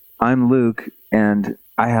wordplay. I'm Luke and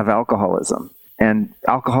I have alcoholism. And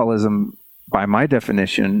alcoholism, by my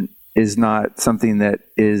definition, is not something that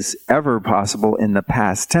is ever possible in the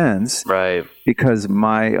past tense. Right. Because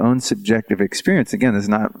my own subjective experience, again, is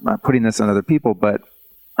not putting this on other people, but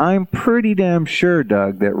I'm pretty damn sure,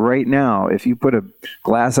 Doug, that right now, if you put a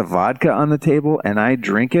glass of vodka on the table and I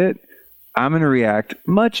drink it, I'm going to react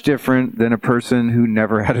much different than a person who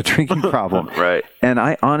never had a drinking problem. Right. And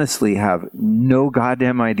I honestly have no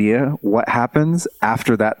goddamn idea what happens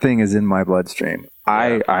after that thing is in my bloodstream.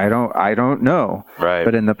 Yeah. I don't know. Right.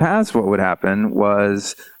 But in the past, what would happen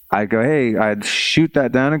was I'd go, hey, I'd shoot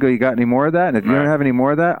that down and go, you got any more of that? And if you don't have any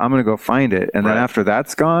more of that, I'm going to go find it. And then after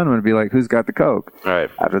that's gone, I'm going to be like, who's got the Coke? Right.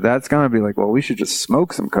 After that's gone, I'd be like, well, we should just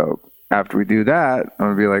smoke some Coke. After we do that, I'm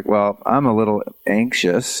going to be like, well, I'm a little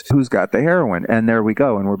anxious. Who's got the heroin? And there we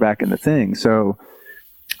go. And we're back in the thing. So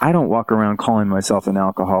I don't walk around calling myself an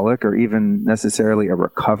alcoholic or even necessarily a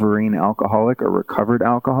recovering alcoholic or recovered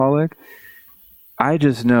alcoholic. I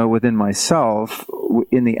just know within myself,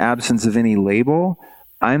 in the absence of any label,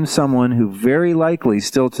 I'm someone who very likely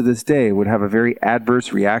still to this day would have a very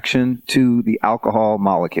adverse reaction to the alcohol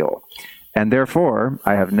molecule. And therefore,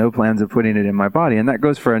 I have no plans of putting it in my body. And that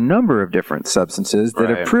goes for a number of different substances that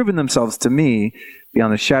have proven themselves to me,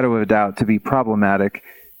 beyond the shadow of a doubt, to be problematic,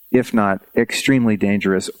 if not extremely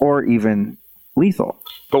dangerous or even lethal.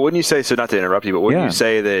 But wouldn't you say, so not to interrupt you, but wouldn't you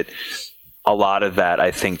say that a lot of that,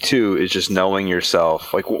 I think, too, is just knowing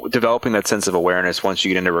yourself, like developing that sense of awareness once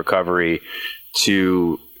you get into recovery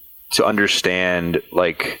to understand,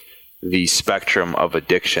 like, the spectrum of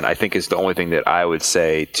addiction, I think is the only thing that I would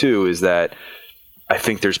say too, is that I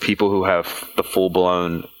think there's people who have the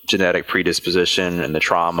full-blown genetic predisposition and the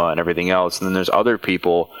trauma and everything else. And then there's other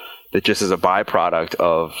people that just as a byproduct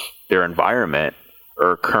of their environment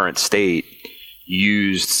or current state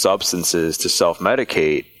used substances to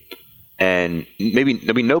self-medicate. And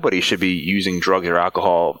maybe nobody should be using drugs or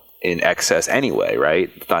alcohol in excess anyway, right?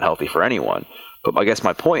 It's not healthy for anyone. But I guess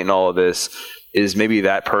my point in all of this is maybe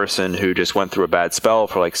that person who just went through a bad spell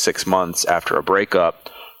for like 6 months after a breakup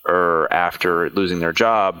or after losing their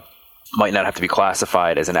job might not have to be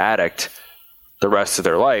classified as an addict the rest of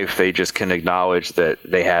their life, they just can acknowledge that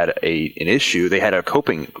they had an issue. They had a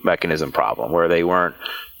coping mechanism problem where they weren't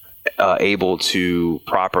able to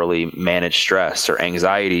properly manage stress or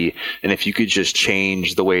anxiety. And if you could just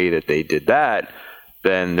change the way that they did that,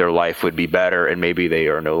 then their life would be better, and maybe they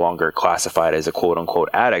are no longer classified as a quote unquote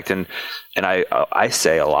addict. And I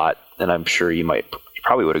say a lot, and I'm sure you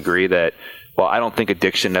probably would agree that, well, I don't think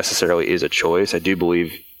addiction necessarily is a choice. I do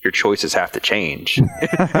believe your choices have to change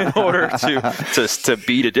in order to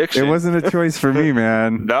beat addiction. It wasn't a choice for me,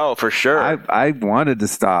 man. No, for sure. I wanted to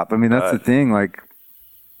stop. I mean, that's the thing. Like,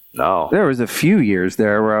 no, there was a few years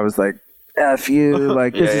there where I was like, F you,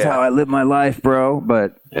 like, this is how I live my life, bro.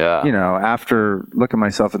 But, you know, after looking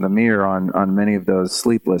myself in the mirror on many of those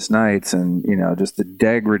sleepless nights and, you know, just the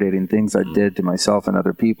degrading things I did to myself and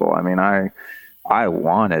other people, I mean, I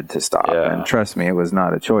wanted to stop. And trust me, it was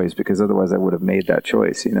not a choice, because otherwise I would have made that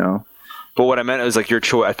choice, you know. But what I meant is, like, your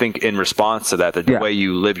choice, I think in response to that, the way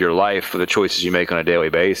you live your life, the choices you make on a daily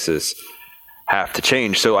basis have to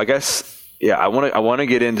change. So I guess, I want to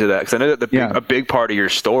get into that, because I know that a big part of your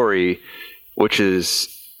story, which is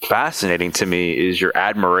fascinating to me, is your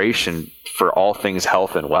admiration for all things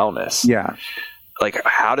health and wellness. Yeah. Like,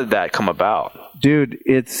 how did that come about? Dude,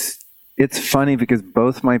 it's funny because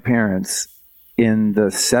both my parents in the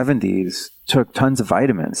 70s took tons of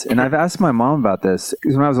vitamins. And I've asked my mom about this,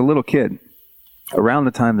 because when I was a little kid, around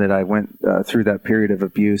the time that I went through that period of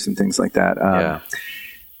abuse and things like that,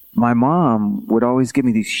 my mom would always give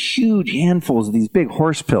me these huge handfuls of these big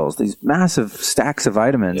horse pills, these massive stacks of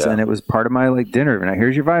vitamins. And it was part of my like dinner. Now,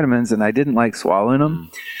 here's your vitamins. And I didn't like swallowing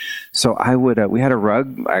them. So I would, we had a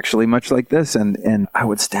rug actually much like this, and I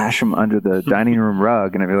would stash them under the dining room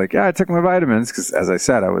rug, and I'd be like, I took my vitamins, because as I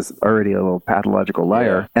said, I was already a little pathological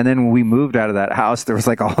liar. And then when we moved out of that house, there was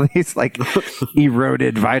like all these like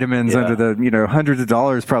eroded vitamins under the, you know, hundreds of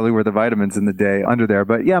dollars probably worth of vitamins in the day under there.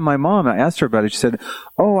 But my mom, I asked her about it. She said,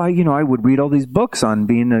 I would read all these books on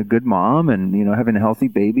being a good mom and, you know, having a healthy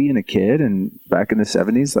baby and a kid. And back in the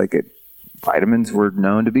 70s, vitamins were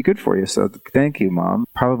known to be good for you. So thank you, Mom.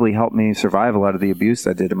 Probably helped me survive a lot of the abuse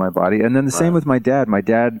I did to my body. And then the same with my dad. My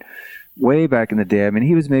dad, way back in the day, I mean,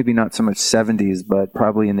 he was maybe not so much 70s, but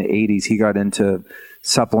probably in the 80s, he got into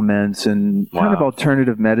supplements and kind of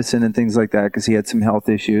alternative medicine and things like that, because he had some health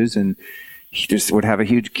issues, and he just would have a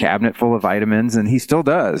huge cabinet full of vitamins, and he still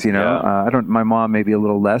does, you know. My mom maybe a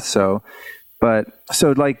little less so. But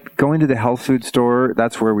so like going to the health food store,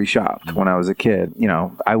 that's where we shopped when I was a kid. You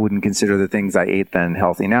know, I wouldn't consider the things I ate then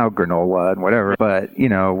healthy now, granola and whatever. But, you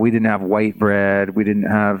know, we didn't have white bread. We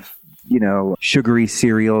didn't have, you know, sugary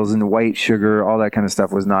cereals and white sugar. All that kind of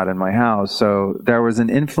stuff was not in my house. So there was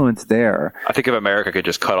an influence there. I think if America could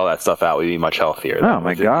just cut all that stuff out, we'd be much healthier. Oh,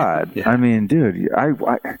 my God. I mean, dude, I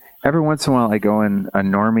every once in a while I go in a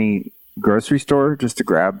normie grocery store just to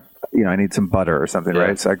grab, you know, I need some butter or something,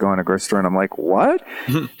 right? So I go in a grocery store and I'm like, what?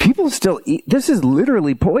 People still eat, this is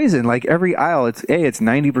literally poison. Like every aisle, it's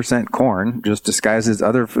 90% corn, just disguised as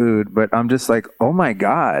other food. But I'm just like, oh my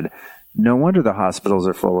God, no wonder the hospitals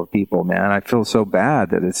are full of people, man. I feel so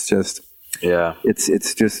bad that it's just,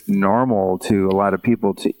 it's just normal to a lot of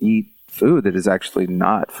people to eat food that is actually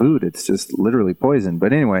not food. It's just literally poison.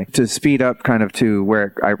 But anyway, to speed up kind of to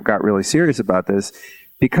where I got really serious about this,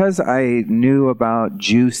 because I knew about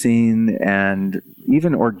juicing and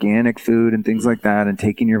even organic food and things like that, and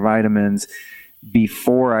taking your vitamins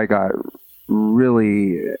before I got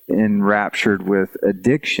really enraptured with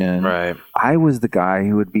addiction, I was the guy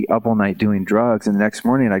who would be up all night doing drugs, and the next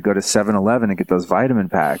morning I'd go to 7-Eleven and get those vitamin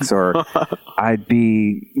packs, or I'd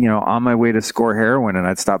be, you know, on my way to score heroin and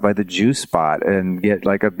I'd stop by the juice spot and get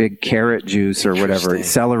like a big carrot juice or whatever,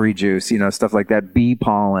 celery juice, you know, stuff like that, bee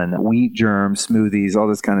pollen, wheat germ smoothies, all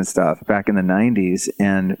this kind of stuff back in the 90s.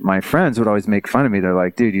 And my friends would always make fun of me. They're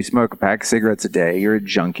like, dude, you smoke a pack of cigarettes a day, you're a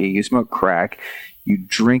junkie, you smoke crack, you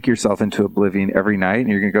drink yourself into oblivion every night, and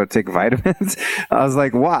you're going to go take vitamins. I was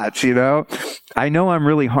like, watch, you know, I know I'm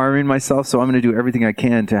really harming myself, so I'm going to do everything I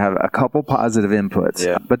can to have a couple positive inputs.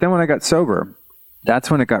 But then when I got sober,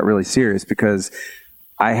 that's when it got really serious, because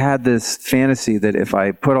I had this fantasy that if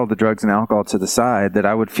I put all the drugs and alcohol to the side, that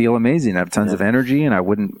I would feel amazing. I have tons of energy, and I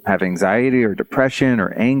wouldn't have anxiety or depression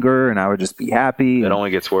or anger, and I would just be happy. It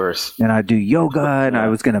only gets worse. And I'd do yoga, and I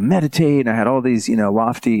was going to meditate, and I had all these, you know,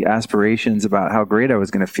 lofty aspirations about how great I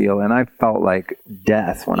was going to feel. And I felt like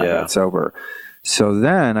death when I got sober. So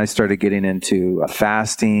then I started getting into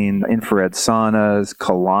fasting, infrared saunas,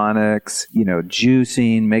 colonics, you know,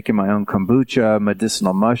 juicing, making my own kombucha,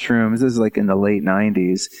 medicinal mushrooms. This is like in the late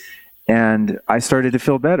 90s. And I started to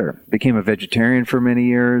feel better. Became a vegetarian for many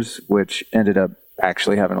years, which ended up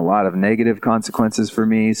actually having a lot of negative consequences for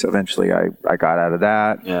me. So eventually I got out of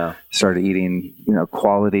that. Yeah. Started eating,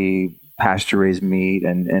 quality pasture-raised meat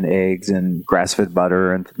and eggs and grass-fed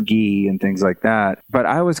butter and ghee and things like that. But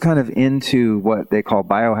I was kind of into what they call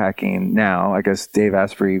biohacking now. I guess Dave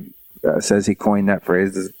Asprey says he coined that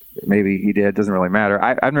phrase. Maybe he did. Doesn't really matter.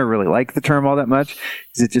 I've never really liked the term all that much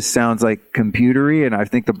because it just sounds like computery. And I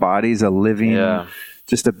think the body's a living,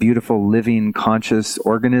 just a beautiful living conscious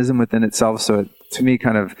organism within itself. So it, to me,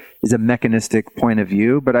 kind of is a mechanistic point of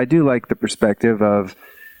view. But I do like the perspective of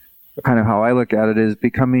kind of how I look at it is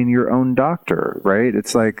becoming your own doctor, right?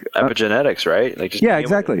 It's like epigenetics, right? Like just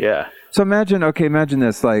exactly. So imagine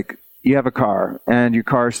this, like you have a car and your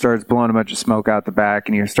car starts blowing a bunch of smoke out the back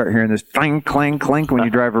and you start hearing this clank, clank, clank when you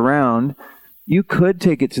drive around. You could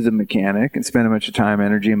take it to the mechanic and spend a bunch of time,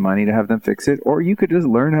 energy, and money to have them fix it. Or you could just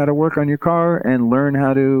learn how to work on your car and learn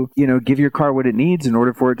how to, give your car what it needs in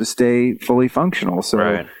order for it to stay fully functional.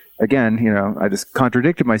 So again, I just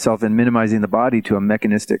contradicted myself in minimizing the body to a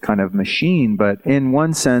mechanistic kind of machine. But in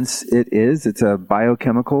one sense, it's a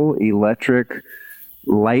biochemical, electric,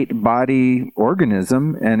 light body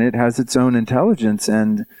organism, and it has its own intelligence.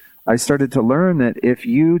 And I started to learn that if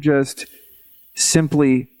you just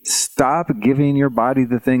simply stop giving your body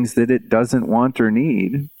the things that it doesn't want or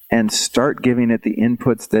need and start giving it the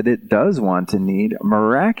inputs that it does want and need,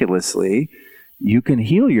 miraculously, you can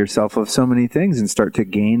heal yourself of so many things and start to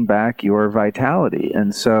gain back your vitality.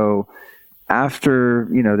 And so after,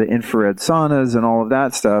 the infrared saunas and all of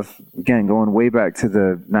that stuff, again, going way back to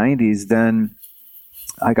the 90s, then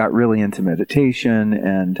I got really into meditation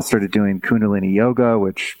and started doing Kundalini yoga,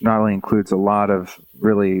 which not only includes a lot of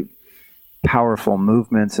really powerful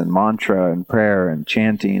movements and mantra and prayer and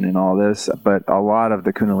chanting and all this, but a lot of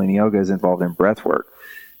the Kundalini yoga is involved in breath work.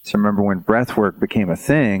 So remember when breath work became a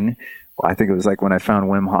thing, I think it was like when I found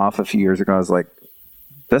Wim Hof a few years ago, I was like,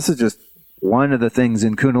 this is just one of the things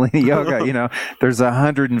in Kundalini yoga. There's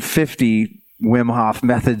 150 Wim Hof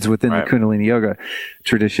methods within the Kundalini yoga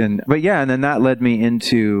tradition. But and then that led me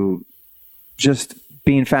into just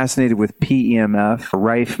being fascinated with PEMF,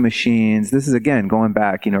 Rife machines. This is, again, going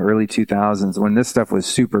back, early 2000s when this stuff was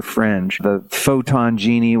super fringe. The Photon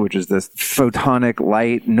Genie, which is this photonic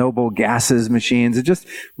light, noble gases machines. It's just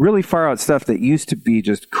really far out stuff that used to be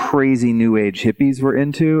just crazy new age hippies were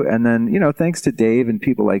into. And then, thanks to Dave and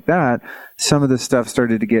people like that, some of this stuff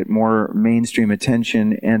started to get more mainstream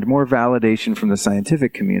attention and more validation from the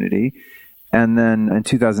scientific community. And then in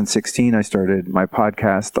 2016, I started my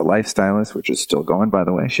podcast, The Lifestylist, which is still going, by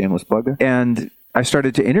the way, shameless plug there. And I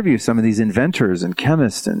started to interview some of these inventors and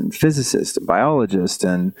chemists and physicists and biologists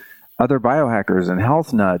and other biohackers and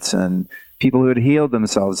health nuts and people who had healed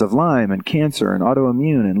themselves of Lyme and cancer and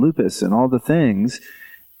autoimmune and lupus and all the things.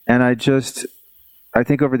 And I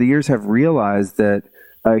think over the years have realized that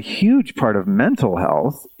a huge part of mental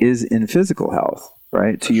health is in physical health.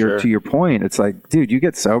 Right. To your point, it's like, dude, you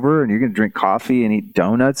get sober and you're going to drink coffee and eat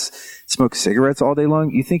donuts, smoke cigarettes all day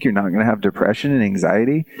long. You think you're not going to have depression and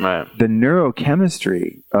anxiety? Right. The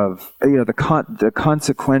neurochemistry of, the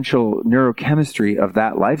consequential neurochemistry of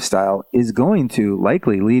that lifestyle is going to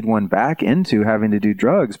likely lead one back into having to do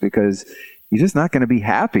drugs because you're just not going to be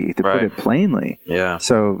happy, to put it plainly. Yeah.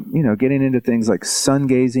 So, getting into things like sun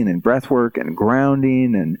gazing and breath work and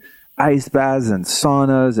grounding and ice baths and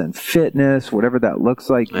saunas and fitness, whatever that looks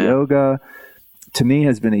like, yoga, to me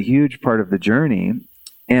has been a huge part of the journey.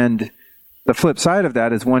 And the flip side of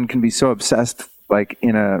that is one can be so obsessed, like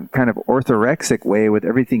in a kind of orthorexic way with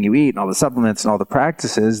everything you eat and all the supplements and all the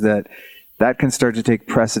practices that can start to take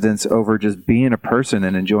precedence over just being a person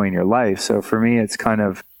and enjoying your life. So for me, it's kind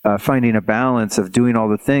of finding a balance of doing all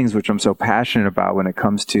the things which I'm so passionate about when it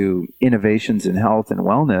comes to innovations in health and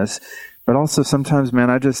wellness. But also sometimes,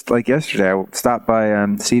 man, I just, like yesterday, I stopped by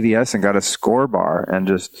CVS and got a Score bar and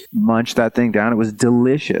just munched that thing down. It was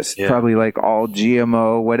delicious. Yeah. Probably like all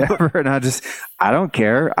GMO, whatever. And I don't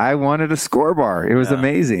care. I wanted a Score bar. It was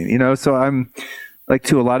amazing. So I'm like,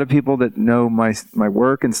 to a lot of people that know my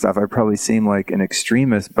work and stuff, I probably seem like an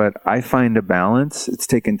extremist, but I find a balance. It's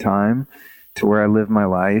taken time to where I live my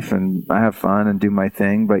life and I have fun and do my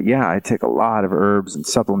thing. But I take a lot of herbs and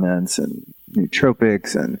supplements and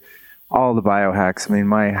nootropics and all the biohacks. I mean,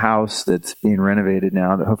 my house that's being renovated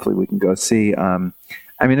now that hopefully we can go see,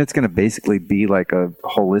 it's going to basically be like a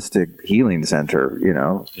holistic healing center,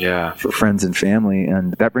 for friends and family.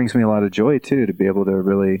 And that brings me a lot of joy too, to be able to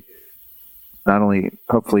really not only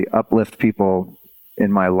hopefully uplift people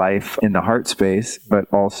in my life in the heart space,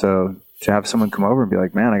 but also to have someone come over and be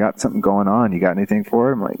like, man, I got something going on. You got anything for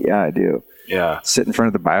it? I'm like, yeah, I do. Yeah. Sit in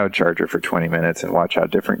front of the biocharger for 20 minutes and watch how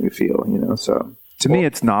different you feel, So To me,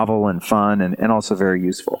 it's novel and fun and also very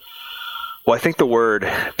useful. Well, I think the word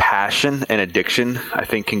passion and addiction, I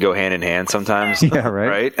think, can go hand in hand sometimes. Yeah, right.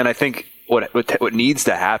 Right? And I think what needs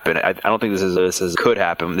to happen, I don't think this is could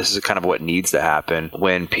happen. This is kind of what needs to happen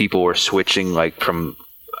when people are switching like from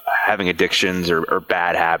having addictions or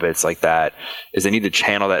bad habits like that, is they need to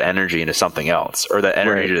channel that energy into something else, or that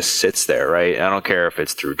energy just sits there, right? And I don't care if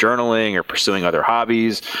it's through journaling or pursuing other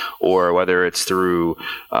hobbies, or whether it's through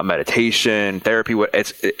meditation, therapy.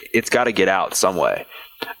 It's got to get out some way.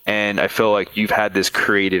 And I feel like you've had this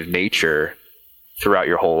creative nature throughout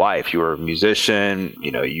your whole life. You were a musician,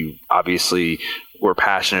 you obviously were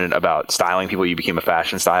passionate about styling people. You became a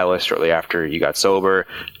fashion stylist shortly after you got sober.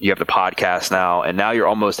 You have the podcast now, and now you're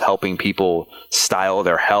almost helping people style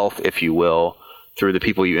their health, if you will, through the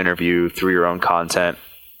people you interview, through your own content.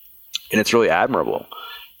 And it's really admirable,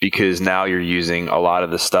 because now you're using a lot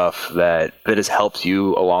of the stuff that has helped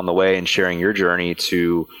you along the way and sharing your journey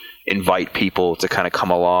to invite people to kind of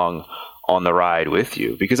come along on the ride with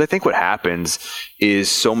you. Because I think what happens is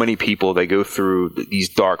so many people, they go through these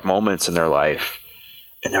dark moments in their life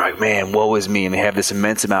and they're like, man, woe is me. And they have this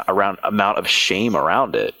immense amount of shame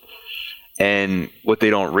around it. And what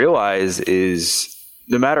they don't realize is,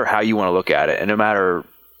 no matter how you want to look at it, and no matter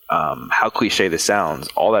how cliche this sounds,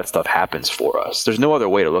 all that stuff happens for us. There's no other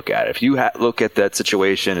way to look at it. If you look at that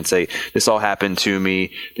situation and say, this all happened to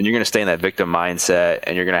me, then you're going to stay in that victim mindset,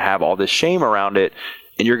 and you're going to have all this shame around it.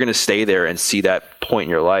 And you're going to stay there and see that point in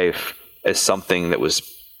your life as something that was,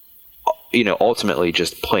 ultimately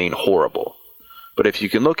just plain horrible. But if you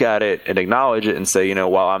can look at it and acknowledge it and say,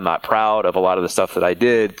 while I'm not proud of a lot of the stuff that I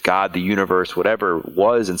did, God, the universe, whatever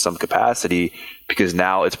was in some capacity, because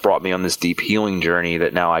now it's brought me on this deep healing journey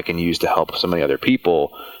that now I can use to help so many other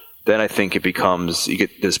people, then I think it becomes, you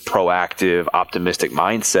get this proactive, optimistic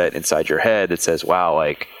mindset inside your head that says, wow,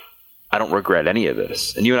 like, I don't regret any of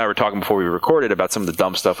this. And you and I were talking before we recorded about some of the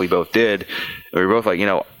dumb stuff we both did. And we were both like,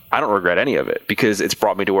 I don't regret any of it, because it's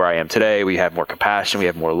brought me to where I am today. We have more compassion. We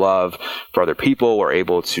have more love for other people. We're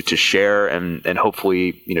able to share and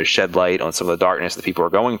hopefully, shed light on some of the darkness that people are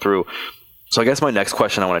going through. So I guess my next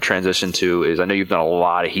question I want to transition to is, I know you've done a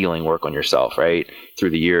lot of healing work on yourself, right? Through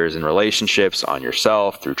the years in relationships, on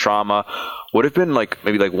yourself, through trauma. What have been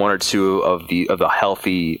maybe one or two of the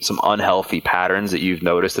some unhealthy patterns that you've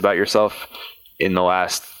noticed about yourself in the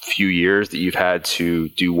last few years that you've had to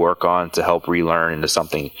do work on to help relearn into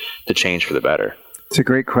something to change for the better? It's a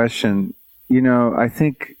great question. I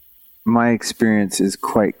think my experience is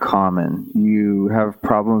quite common. You have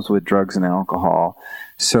problems with drugs and alcohol,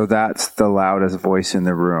 so that's the loudest voice in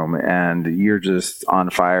the room, and you're just on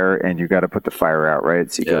fire, and you got to put the fire out,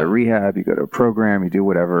 right? So you go to rehab, you go to a program, you do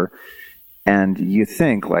whatever, and you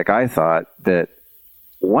think, like I thought, that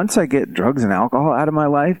once I get drugs and alcohol out of my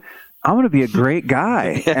life, I'm going to be a great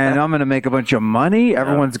guy, and I'm going to make a bunch of money.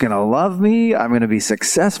 Everyone's going to love me. I'm going to be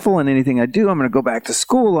successful in anything I do. I'm going to go back to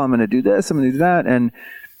school. I'm going to do this. I'm going to do that. And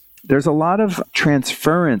there's a lot of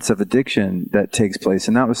transference of addiction that takes place,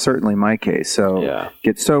 and that was certainly my case. So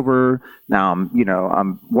get sober. Now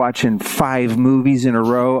I'm watching 5 movies in a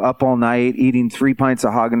row, up all night, eating 3 pints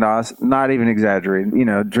of Haagen-Dazs, not even exaggerating,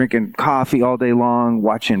 drinking coffee all day long,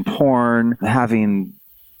 watching porn, having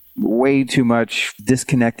way too much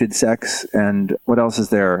disconnected sex. And what else is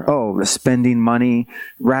there? Oh, spending money,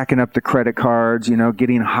 racking up the credit cards,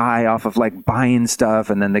 getting high off of buying stuff,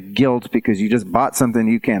 and then the guilt because you just bought something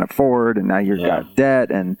you can't afford and now you've got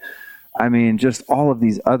debt. And I mean, just all of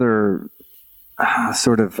these other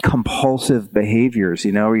sort of compulsive behaviors,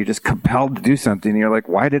 where you're just compelled to do something. And you're like,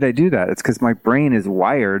 why did I do that? It's because my brain is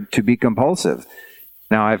wired to be compulsive.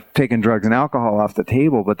 Now, I've taken drugs and alcohol off the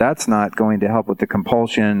table, but that's not going to help with the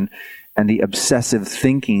compulsion and the obsessive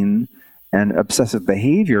thinking and obsessive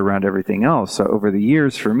behavior around everything else. So over the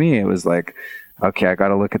years, for me, it was like, okay, I got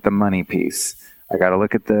to look at the money piece. I got to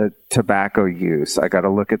look at the tobacco use. I got to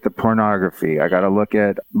look at the pornography. I got to look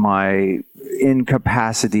at my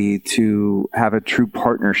incapacity to have a true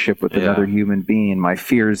partnership with another human being, my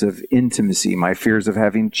fears of intimacy, my fears of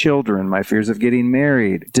having children, my fears of getting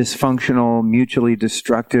married, dysfunctional, mutually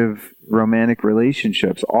destructive romantic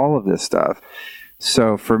relationships, all of this stuff.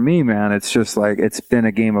 So for me, man, it's just it's been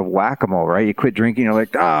a game of whack-a-mole, right? You quit drinking, you're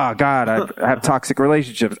like, oh, God, I have toxic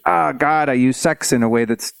relationships. Oh, God, I use sex in a way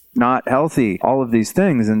that's not healthy, all of these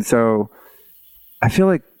things. And so I feel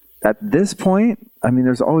like at this point, I mean,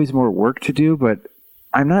 there's always more work to do, but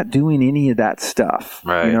I'm not doing any of that stuff.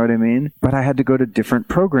 Right. You know what I mean? But I had to go to different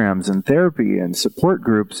programs and therapy and support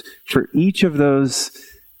groups for each of those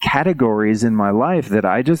categories in my life that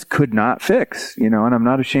I just could not fix, and I'm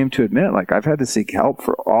not ashamed to admit, like, I've had to seek help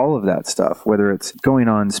for all of that stuff, whether it's going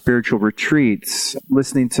on spiritual retreats,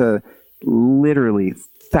 listening to literally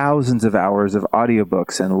thousands of hours of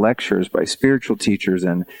audiobooks and lectures by spiritual teachers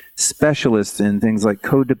and specialists in things like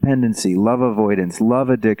codependency, love avoidance, love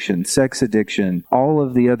addiction, sex addiction, all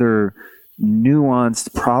of the other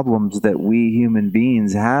nuanced problems that we human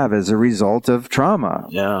beings have as a result of trauma.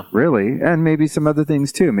 Yeah. Really. And maybe some other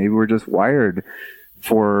things too. Maybe we're just wired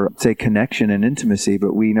for, say, connection and intimacy,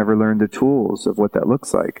 but we never learned the tools of what that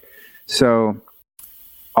looks like. So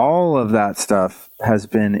all of that stuff has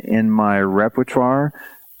been in my repertoire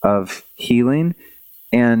of healing.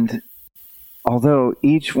 And although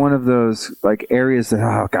each one of those like areas that,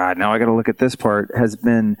 oh God, now I got to look at this part, has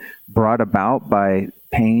been brought about by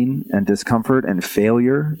pain and discomfort and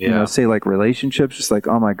failure, say like relationships, just like,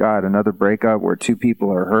 oh my God, another breakup where two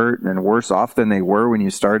people are hurt and worse off than they were when you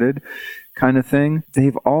started kind of thing.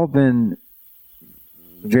 They've all been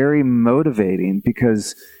very motivating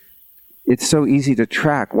because it's so easy to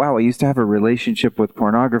track. Wow, I used to have a relationship with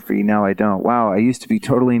pornography. Now I don't. Wow, I used to be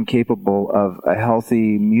totally incapable of a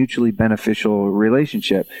healthy, mutually beneficial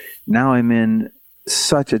relationship. Now I'm in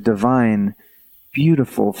such a divine,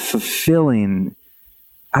 beautiful, fulfilling.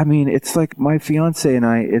 I mean, it's like my fiance and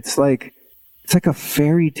I, it's like a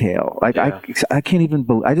fairy tale. Like I can't even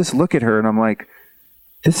believe, I just look at her and I'm like,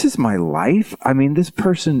 this is my life. I mean, this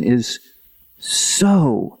person is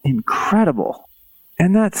so incredible.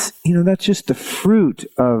 And that's just the fruit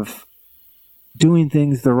of doing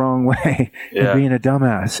things the wrong way and being a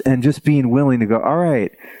dumbass and just being willing to go, all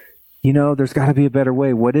right, there's got to be a better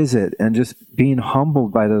way. What is it? And just being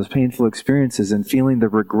humbled by those painful experiences and feeling the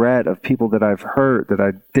regret of people that I've hurt, that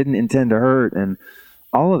I didn't intend to hurt, and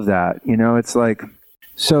all of that. It's like,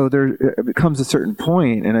 so there becomes a certain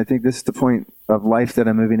point, and I think this is the point of life that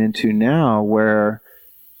I'm moving into now, where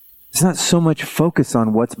it's not so much focus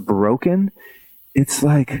on what's broken. It's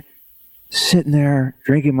like sitting there,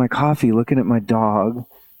 drinking my coffee, looking at my dog,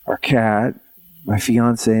 our cat, my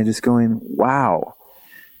fiance, and just going, wow.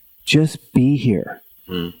 Just be here.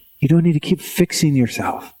 You don't need to keep fixing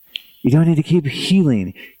yourself. You don't need to keep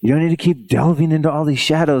healing. You don't need to keep delving into all these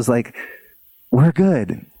shadows. Like, we're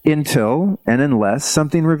good until and unless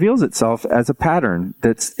something reveals itself as a pattern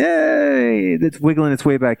that's wiggling its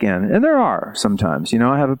way back in. And there are sometimes.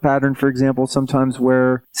 I have a pattern, for example, sometimes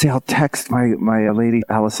where, say, I'll text my lady,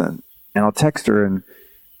 Allison, and I'll text her and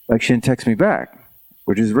like she didn't text me back,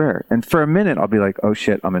 which is rare. And for a minute, I'll be like, oh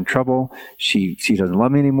shit, I'm in trouble. She doesn't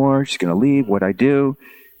love me anymore. She's going to leave. What'd I do?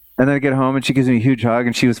 And then I get home and she gives me a huge hug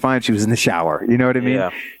and she was fine. She was in the shower. You know what I mean?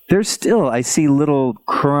 Yeah. There's still, I see little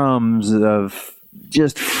crumbs of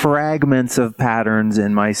just fragments of patterns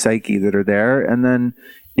in my psyche that are there. And then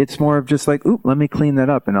it's more of just like, oop, let me clean that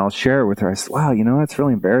up. And I'll share it with her. I said, wow, that's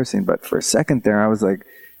really embarrassing. But for a second there, I was like,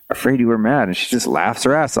 afraid you were mad. And she just laughs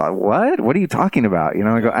her ass off. What are you talking about?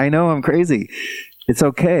 I go, I know I'm crazy. It's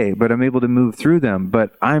okay, but I'm able to move through them.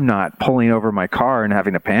 But I'm not pulling over my car and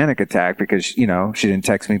having a panic attack because, she didn't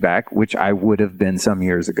text me back, which I would have been some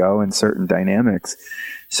years ago in certain dynamics.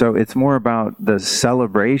 So it's more about the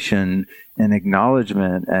celebration and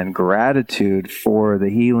acknowledgement and gratitude for the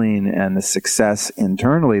healing and the success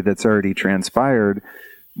internally that's already transpired,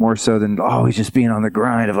 more so than always just being on the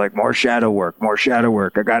grind of like more shadow work.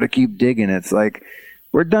 I got to keep digging. It's like,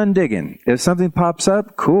 we're done digging. If something pops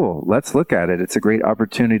up, cool, let's look at it. It's a great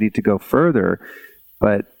opportunity to go further.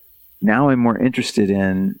 But now I'm more interested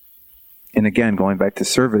in, and again, going back to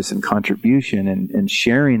service and contribution and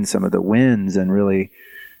sharing some of the wins and really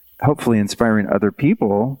hopefully inspiring other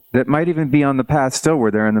people that might even be on the path still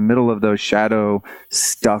where they're in the middle of those shadow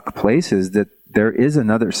stuck places, that there is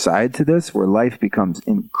another side to this where life becomes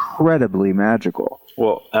incredibly magical.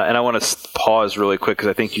 Well, and I want to pause really quick because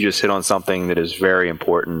I think you just hit on something that is very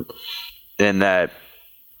important in that,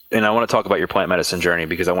 and I want to talk about your plant medicine journey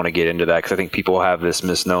because I want to get into that because I think people have this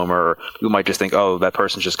misnomer, or who might just think, oh, that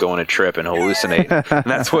person's just going a trip and hallucinate. And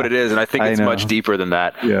that's what it is. And I think it's much deeper than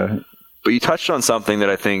that. Yeah. But you touched on something that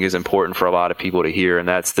I think is important for a lot of people to hear, and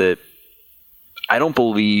that's that I don't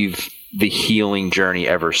believe the healing journey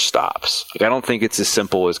ever stops. Like, I don't think it's as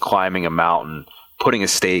simple as climbing a mountain, putting a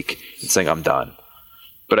stake, and saying, I'm done.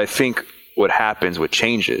 But I think what happens, what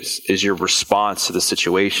changes, is your response to the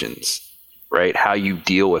situations, right? How you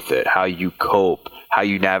deal with it, how you cope, how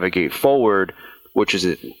you navigate forward, which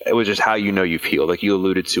is how you know you've healed. Like you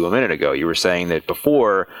alluded to a minute ago, you were saying that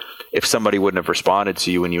before, if somebody wouldn't have responded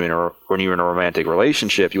to you when you were in a romantic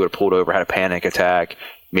relationship, you would have pulled over, had a panic attack.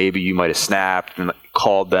 Maybe you might have snapped and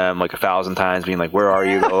called them like 1,000 times being like, where are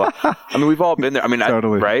you? I mean, we've all been there. I mean,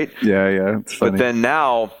 totally. Right? Yeah. It's funny. But then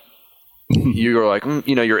now you're like,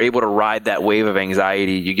 you're able to ride that wave of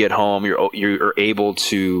anxiety. You get home, you're able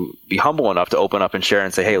to be humble enough to open up and share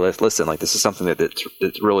and say, hey, listen, like this is something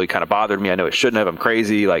that's really kind of bothered me. I know it shouldn't have. I'm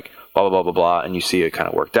crazy, like blah, blah, blah, blah, blah. And you see it kind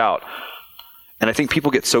of worked out. And I think people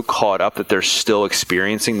get so caught up that they're still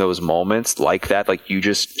experiencing those moments like that, like you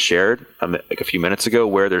just shared like a few minutes ago,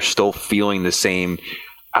 where they're still feeling the same.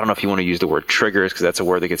 I don't know if you want to use the word triggers because that's a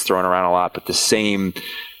word that gets thrown around a lot, but the same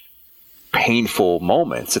painful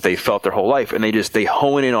moments that they felt their whole life. And they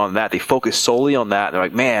hone in on that. They focus solely on that. And they're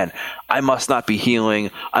like, man, I must not be healing.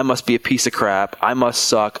 I must be a piece of crap. I must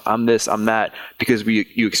suck. I'm this, I'm that, because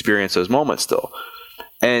you experience those moments still.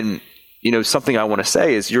 And something I want to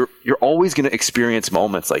say is you're always going to experience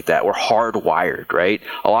moments like that. We're hardwired, right?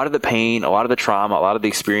 A lot of the pain, a lot of the trauma, a lot of the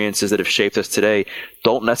experiences that have shaped us today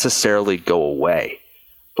don't necessarily go away.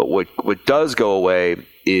 But what does go away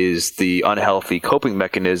is the unhealthy coping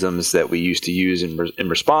mechanisms that we used to use in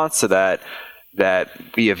response to that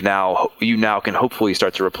you now can hopefully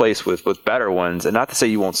start to replace with better ones. And not to say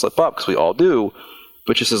you won't slip up, because we all do,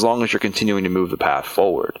 but just as long as you're continuing to move the path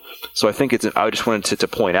forward. So I think I just wanted to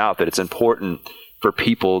point out that it's important for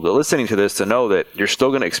people that are listening to this to know that you're still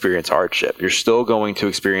going to experience hardship. You're still going to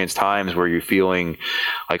experience times where you're feeling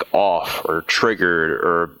like off or triggered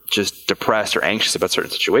or just depressed or anxious about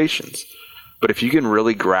certain situations. But if you can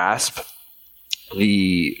really grasp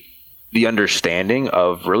the understanding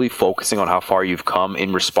of really focusing on how far you've come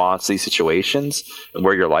in response to these situations and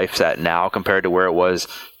where your life's at now compared to where it was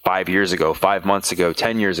 5 years ago, 5 months ago,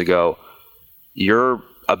 10 years ago, your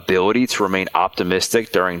ability to remain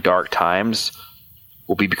optimistic during dark times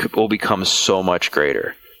will become so much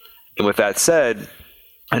greater. And with that said,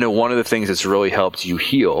 I know one of the things that's really helped you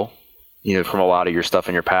heal, from a lot of your stuff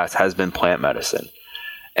in your past has been plant medicine.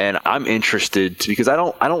 And I'm interested because I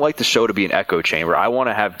don't like the show to be an echo chamber. I want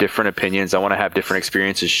to have different opinions. I want to have different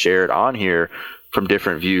experiences shared on here from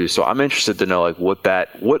different views. So I'm interested to know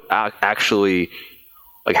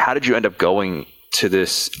how did you end up going to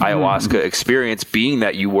this ayahuasca experience, being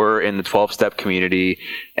that you were in the 12-step community,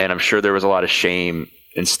 and I'm sure there was a lot of shame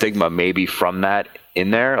and stigma maybe from that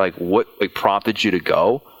in there. Like what prompted you to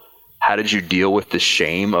go? How did you deal with the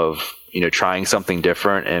shame of, trying something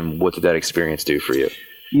different, and what did that experience do for you?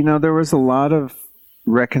 There was a lot of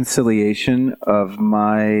reconciliation of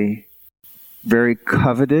my very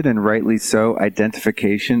coveted, and rightly so,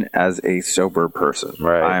 identification as a sober person.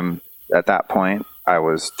 Right. At that point, I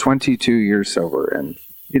was 22 years sober, and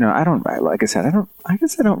I guess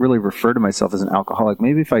I don't really refer to myself as an alcoholic.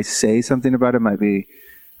 Maybe if I say something about it,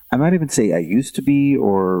 I might even say I used to be,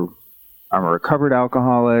 or I'm a recovered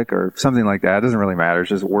alcoholic, or something like that. It doesn't really matter. It's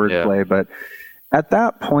just wordplay. Yeah. But at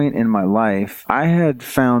that point in my life, I had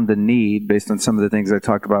found the need, based on some of the things I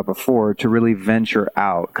talked about before, to really venture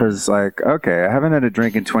out. Because, okay, I haven't had a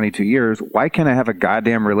drink in 22 years. Why can't I have a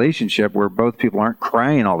goddamn relationship where both people aren't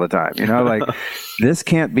crying all the time? This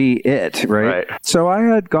can't be it, right? So I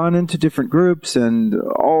had gone into different groups and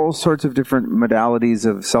all sorts of different modalities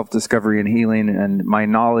of self-discovery and healing, and my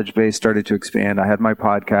knowledge base started to expand. I had my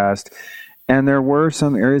podcast. And there were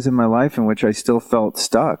some areas in my life in which I still felt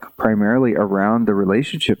stuck, primarily around the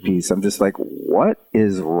relationship piece. I'm just like, what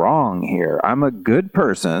is wrong here? I'm a good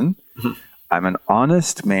person. I'm an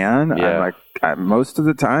honest man. Yeah. I'm most of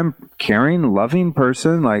the time caring, loving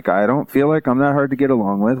person. I don't feel like I'm that hard to get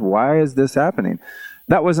along with. Why is this happening?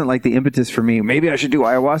 That wasn't the impetus for me. Maybe I should do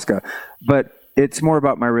ayahuasca. But it's more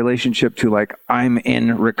about my relationship to I'm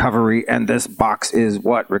in recovery, and this box is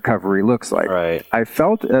what recovery looks like. Right. I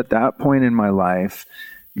felt at that point in my life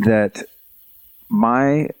that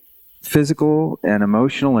my physical and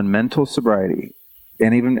emotional and mental sobriety,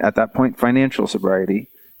 and even at that point, financial sobriety,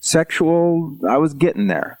 sexual, I was getting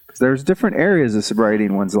there. There's different areas of sobriety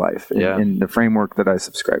in one's life in the framework that I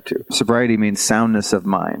subscribe to. Sobriety means soundness of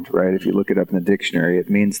mind, right? If you look it up in the dictionary,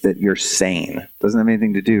 it means that you're sane. It doesn't have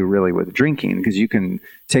anything to do really with drinking, because you can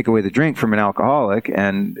take away the drink from an alcoholic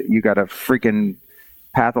and you got a freaking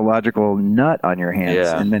pathological nut on your hands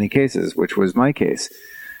in many cases, which was my case.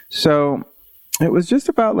 So it was just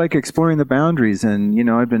about exploring the boundaries. And,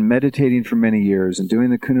 I've been meditating for many years and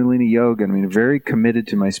doing the Kundalini yoga. Very committed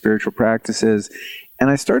to my spiritual practices. And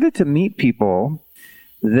I started to meet people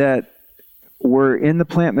that were in the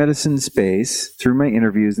plant medicine space through my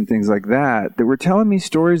interviews and things like that were telling me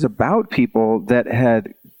stories about people that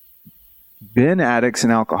had been addicts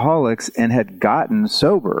and alcoholics and had gotten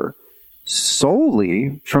sober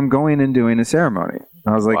solely from going and doing a ceremony.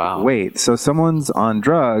 I was like, Wow. wait, so someone's on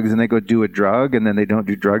drugs and they go do a drug and then they don't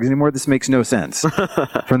do drugs anymore? This makes no sense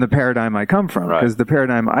from the paradigm I come from. Because the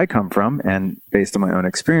paradigm I come from, and based on my own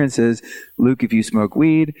experiences, Luke, if you smoke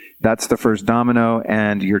weed, that's the first domino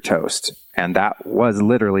and you're toast. And that was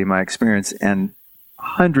literally my experience. And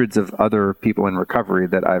hundreds of other people in recovery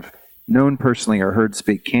that I've known personally or heard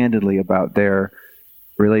speak candidly about their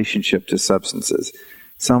relationship to substances.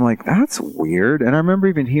 So I'm like, that's weird. And I remember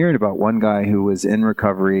even hearing about one guy who was in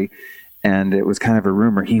recovery, and it was kind of a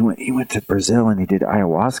rumor. He went to Brazil and he did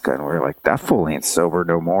ayahuasca, and we're like, that fool ain't sober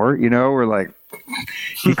no more. You know, we're like,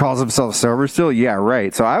 he calls himself sober still? Yeah,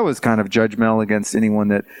 right. So I was kind of judgmental against anyone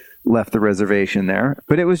that left the reservation there.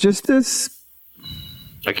 But it was just this...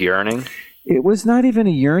 Like yearning? It was not even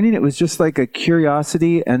a yearning. It was just like a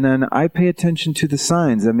curiosity. And then I pay attention to the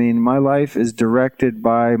signs. I mean, my life is directed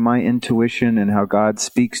by my intuition and how God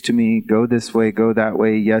speaks to me. Go this way, go that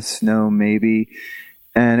way. Yes, no, maybe.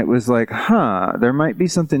 And it was like, there might be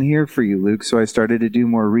something here for you, Luke. So I started to do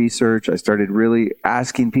more research. I started really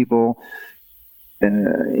asking people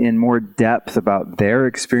in more depth about their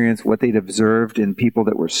experience, what they'd observed in people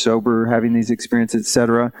that were sober having these experiences,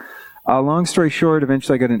 etc. Long story short,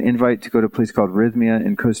 eventually I got an invite to go to a place called Rhythmia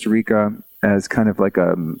in Costa Rica as kind of like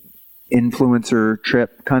a influencer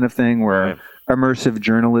trip kind of thing, where immersive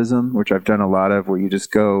journalism, which I've done a lot of, where you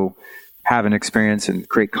just go have an experience and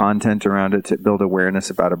create content around it to build awareness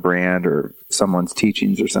about a brand or someone's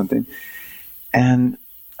teachings or something. And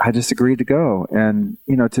I just agreed to go. And,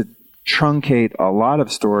 to truncate a lot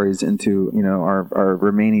of stories into, our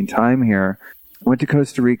remaining time here, went to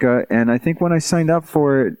Costa Rica. And I think when I signed up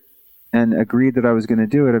for it, and agreed that I was going to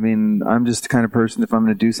do it. I mean, I'm just the kind of person, if I'm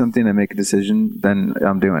going to do something and make a decision, then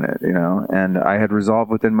I'm doing it, And I had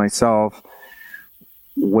resolved within myself,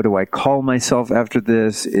 what do I call myself after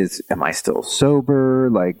this? Am I still sober?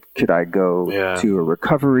 Like, could I go to a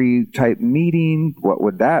recovery type meeting? What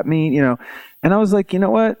would that mean? And I was like, you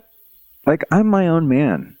know what? Like, I'm my own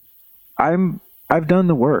man. I've done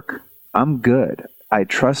the work. I'm good. I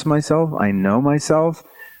trust myself. I know myself.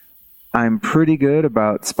 I'm pretty good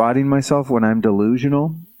about spotting myself when I'm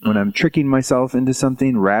delusional, when I'm tricking myself into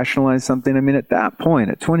something, rationalize something. I mean, at that point,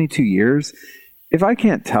 at 22 years, if I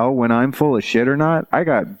can't tell when I'm full of shit or not, I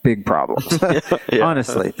got big problems,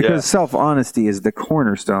 honestly, because self-honesty is the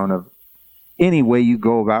cornerstone of any way you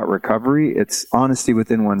go about recovery. It's honesty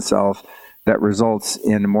within oneself that results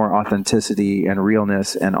in more authenticity and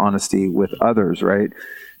realness and honesty with others, right?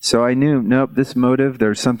 So I knew, nope, this motive,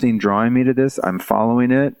 there's something drawing me to this. I'm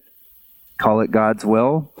following it. Call it God's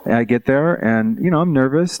will. I get there and, I'm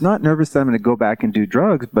nervous. Not nervous that I'm going to go back and do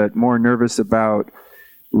drugs, but more nervous about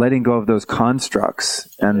letting go of those constructs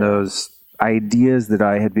and those ideas that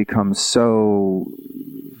I had become so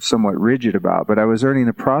somewhat rigid about. But I was earning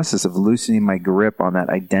the process of loosening my grip on that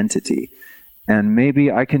identity. And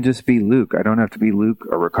maybe I can just be Luke. I don't have to be Luke,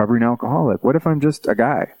 a recovering alcoholic. What if I'm just a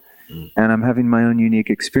guy and I'm having my own unique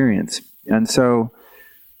experience? And so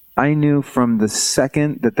I knew from the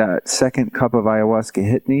second that second cup of ayahuasca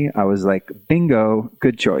hit me, I was like, bingo,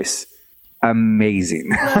 good choice.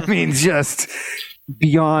 Amazing. I mean, just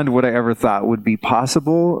beyond what I ever thought would be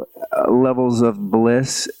possible. Levels of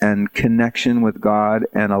bliss and connection with God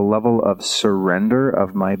and a level of surrender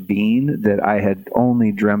of my being that I had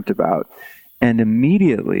only dreamt about. And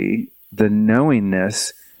immediately the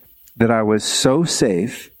knowingness that I was so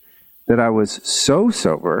safe, that I was so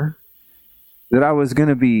sober, that I was going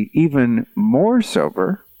to be even more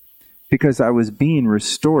sober because I was being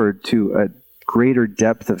restored to a greater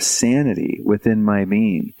depth of sanity within my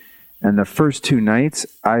being. And the first 2 nights,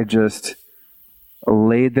 I just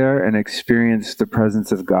laid there and experienced the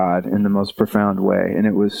presence of God in the most profound way. And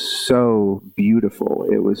it was so beautiful.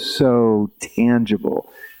 It was so tangible,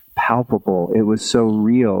 palpable. It was so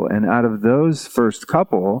real. And out of those first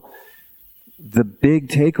couple, the big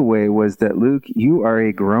takeaway was that, Luke, you are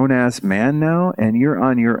a grown-ass man now, and you're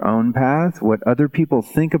on your own path. What other people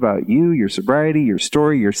think about you, your sobriety, your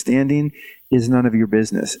story, your standing, is none of your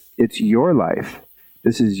business. It's your life.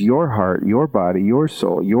 This is your heart, your body, your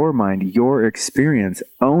soul, your mind, your experience.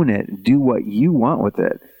 Own it. Do what you want with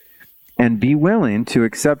it. And be willing to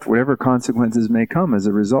accept whatever consequences may come as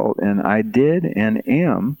a result. And I did and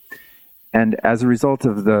am. And as a result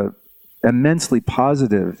of the immensely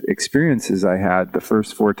positive experiences I had the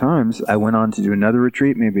first 4 times, I went on to do another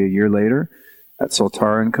retreat maybe a year later at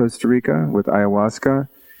Soltara in Costa Rica with ayahuasca.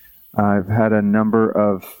 I've had a number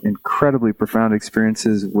of incredibly profound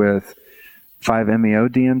experiences with 5-MeO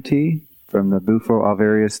DMT from the Bufo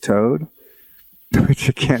alvarius toad. which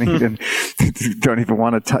I can't even, don't even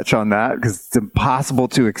want to touch on that because it's impossible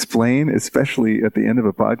to explain, especially at the end of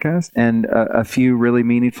a podcast, and a few really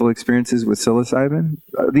meaningful experiences with psilocybin.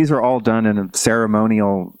 These are all done in a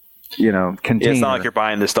ceremonial, container. Yeah, it's not like you're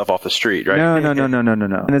buying this stuff off the street, right? No.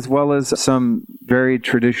 And as well as some very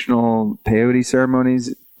traditional peyote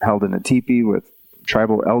ceremonies held in a teepee with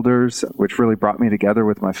tribal elders, which really brought me together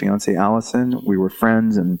with my fiance, Allison. We were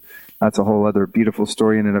friends, and that's a whole other beautiful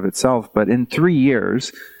story in and of itself. But in 3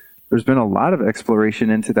 years, there's been a lot of exploration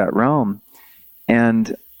into that realm.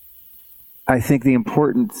 And I think the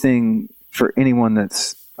important thing for anyone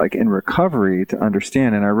that's like in recovery to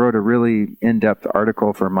understand, and I wrote a really in-depth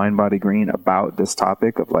article for Mind Body Green about this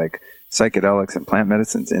topic of like psychedelics and plant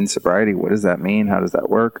medicines in sobriety. What does that mean? How does that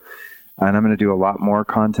work? And I'm going to do a lot more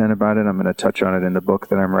content about it. I'm going to touch on it in the book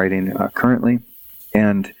that I'm writing currently.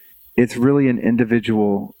 And it's really an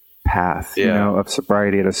individual path, of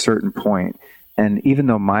sobriety at a certain point. And even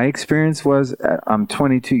though my experience was, I'm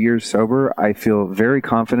 22 years sober, I feel very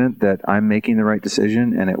confident that I'm making the right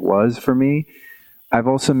decision, and it was for me. I've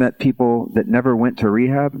also met people that never went to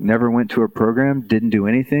rehab, never went to a program, didn't do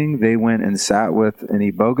anything. They went and sat with an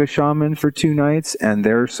Iboga shaman for 2 nights, and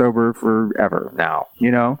they're sober forever now,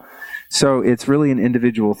 So it's really an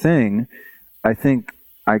individual thing. I think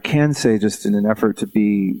I can say, just in an effort to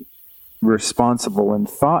be responsible and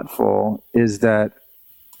thoughtful, is that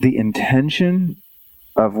the intention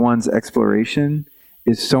of one's exploration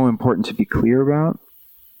is so important to be clear about.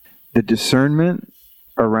 The discernment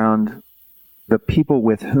around the people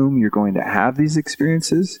with whom you're going to have these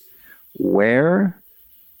experiences, where,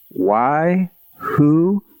 why,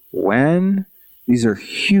 who, when, these are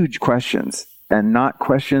huge questions, and not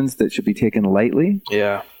questions that should be taken lightly.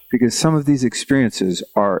 Yeah. Because some of these experiences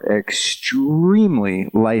are extremely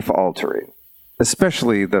life-altering,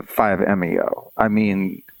 especially the 5-MeO. I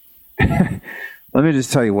mean, let me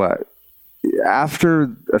just tell you what.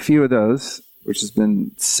 After a few of those, which has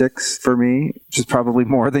been 6 for me, which is probably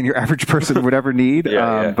more than your average person would ever need,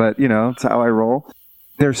 but, it's how I roll.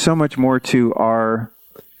 There's so much more to our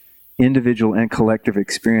individual and collective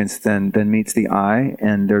experience than meets the eye,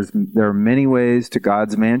 and there are many ways to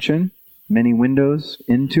God's mansion, many windows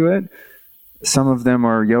into it. Some of them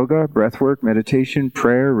are yoga, breathwork, meditation,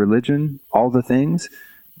 prayer, religion, all the things.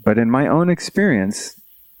 But in my own experience,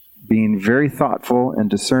 being very thoughtful and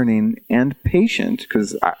discerning and patient,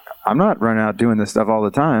 because I'm not running out doing this stuff all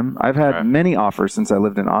the time. I've had many offers since I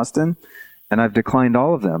lived in Austin, and I've declined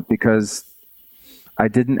all of them because I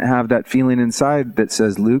didn't have that feeling inside that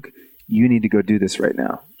says, Luke, you need to go do this right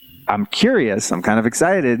now. I'm curious. I'm kind of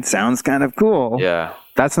excited. Sounds kind of cool. Yeah.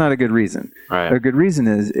 That's not a good reason. Right. A good reason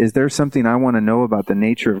is there something I want to know about the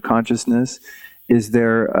nature of consciousness? Is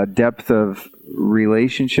there a depth of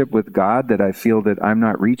relationship with God that I feel that I'm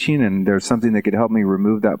not reaching, and there's something that could help me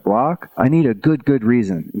remove that block? I need a good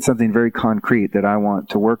reason, and something very concrete that I want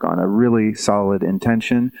to work on, a really solid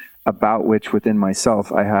intention about which within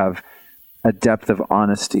myself I have a depth of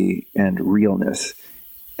honesty and realness.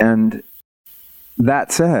 And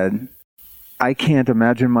that said, I can't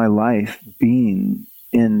imagine my life being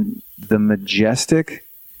in the majestic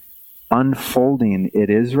unfolding it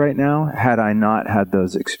is right now had I not had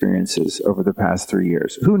those experiences over the past 3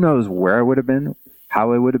 years. Who knows where I would have been,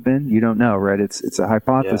 how I would have been? You don't know, right? It's a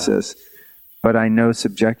hypothesis. Yeah. But I know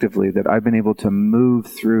subjectively that I've been able to move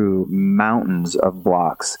through mountains of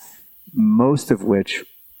blocks, most of which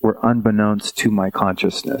were unbeknownst to my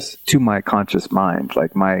consciousness, to my conscious mind,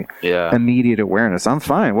 like my immediate awareness. I'm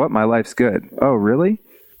fine. What? My life's good. Oh, really?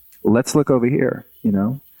 Let's look over here,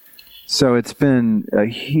 So it's been a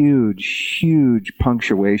huge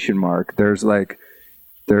punctuation mark. There's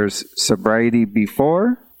sobriety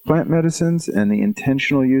before plant medicines and the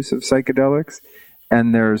intentional use of psychedelics,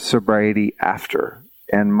 and there's sobriety after.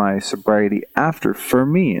 And my sobriety after, for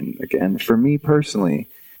me, and again, for me personally,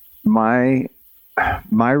 my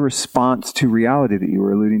response to reality that you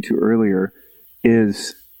were alluding to earlier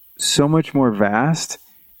is so much more vast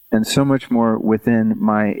and so much more within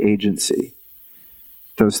my agency.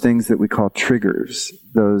 Those things that we call triggers,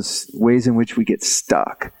 those ways in which we get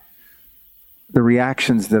stuck, the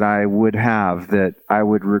reactions that I would have that I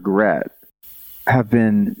would regret have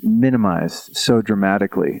been minimized so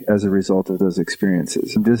dramatically as a result of those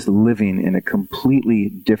experiences. I'm just living in a completely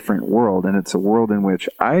different world, and it's a world in which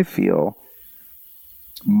I feel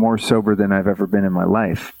more sober than I've ever been in my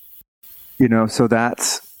life. So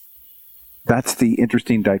that's the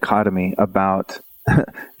interesting dichotomy about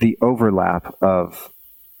the overlap of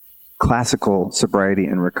classical sobriety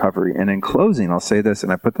and recovery. And in closing, I'll say this,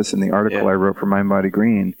 and I put this in the article I wrote for Mind Body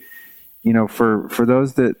Green. For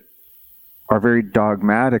those that are very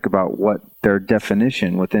dogmatic about what their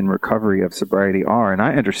definition within recovery of sobriety are. And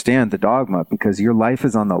I understand the dogma because your life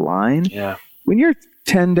is on the line. Yeah. When you're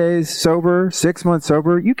 10 days sober, 6 months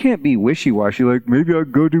sober, you can't be wishy-washy like, maybe I'll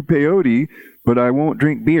go do peyote, but I won't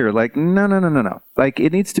drink beer. Like, no. Like,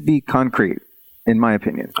 it needs to be concrete, in my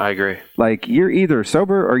opinion. I agree. Like, you're either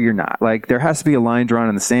sober or you're not. Like, there has to be a line drawn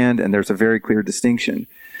in the sand, and there's a very clear distinction.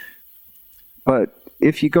 But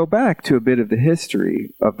if you go back to a bit of the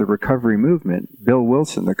history of the recovery movement, Bill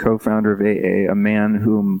Wilson, the co-founder of AA, a man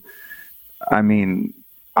whom,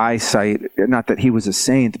 I cite, not that he was a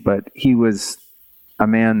saint, but he was a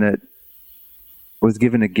man that was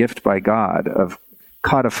given a gift by God of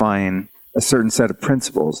codifying a certain set of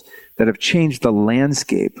principles that have changed the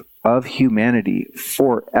landscape of humanity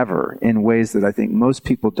forever in ways that I think most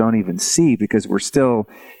people don't even see because we're still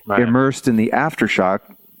immersed in the aftershock,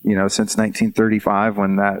 since 1935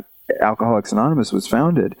 when that Alcoholics Anonymous was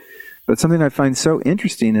founded. But something I find so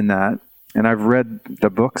interesting in that, and I've read the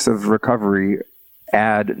books of recovery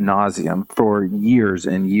ad nauseum for years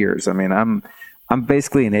and years. I'm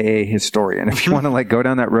basically an AA historian, if you want to go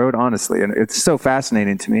down that road, honestly. And it's so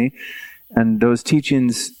fascinating to me. And those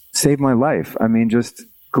teachings saved my life. Just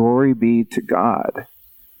glory be to God.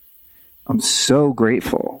 I'm so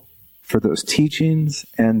grateful for those teachings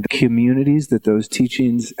and the communities that those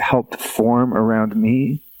teachings helped form around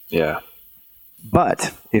me. Yeah.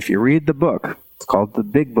 But if you read the book, it's called The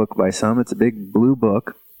Big Book by some. It's a big blue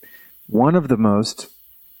book. One of the most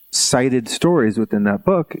cited stories within that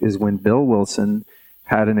book is when Bill Wilson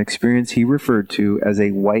had an experience he referred to as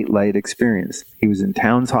a white light experience. He was in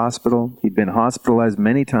Towns Hospital. He'd been hospitalized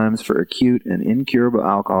many times for acute and incurable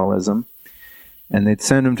alcoholism. And they'd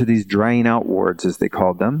send him to these drying out wards, as they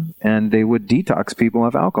called them, and they would detox people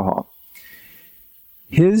of alcohol.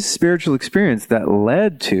 His spiritual experience that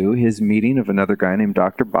led to his meeting of another guy named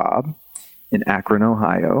Dr. Bob in Akron,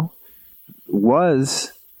 Ohio,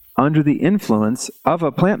 was under the influence of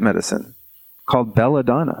a plant medicine called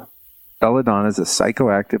belladonna. Belladonna is a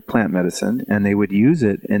psychoactive plant medicine, and they would use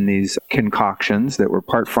it in these concoctions that were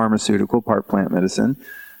part pharmaceutical, part plant medicine,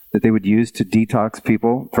 that they would use to detox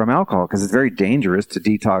people from alcohol, because it's very dangerous to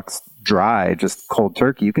detox dry, just cold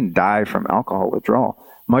turkey. You can die from alcohol withdrawal,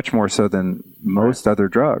 much more so than most other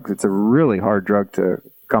drugs. It's a really hard drug to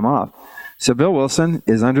come off. So Bill Wilson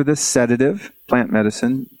is under this sedative plant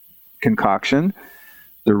medicine concoction.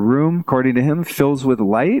 The room, according to him, fills with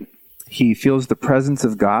light. He feels the presence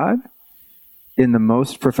of God in the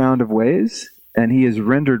most profound of ways, and he is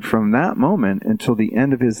rendered from that moment until the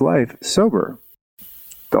end of his life sober.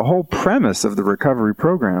 The whole premise of the recovery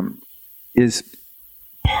program is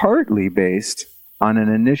partly based on an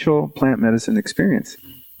initial plant medicine experience.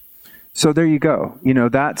 So there you go.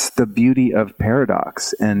 That's the beauty of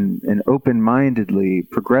paradox and open-mindedly,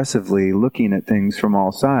 progressively looking at things from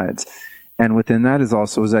all sides. And within that is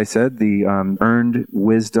also, as I said, the earned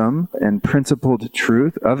wisdom and principled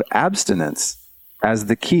truth of abstinence as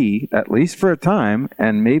the key, at least for a time,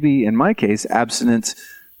 and maybe in my case, abstinence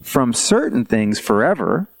from certain things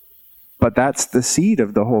forever, but that's the seed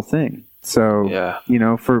of the whole thing. So,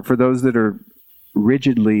 for those that are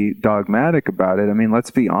rigidly dogmatic about it,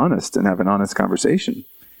 let's be honest and have an honest conversation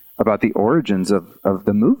about the origins of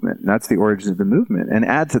the movement. And that's the origins of the movement. And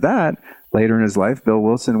add to that, later in his life, Bill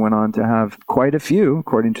Wilson went on to have quite a few,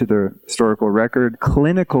 according to the historical record,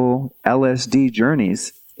 clinical LSD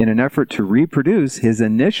journeys in an effort to reproduce his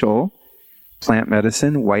initial plant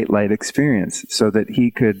medicine white light experience so that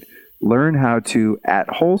he could learn how to, at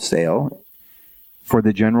wholesale, for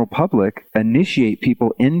the general public, initiate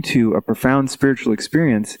people into a profound spiritual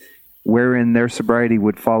experience wherein their sobriety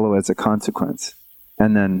would follow as a consequence.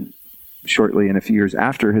 And then shortly, in a few years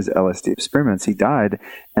after his LSD experiments, he died,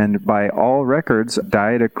 and by all records,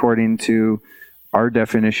 died according to our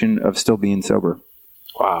definition of still being sober.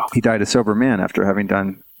 Wow. He died a sober man after having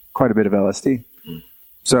done quite a bit of LSD.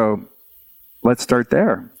 So let's start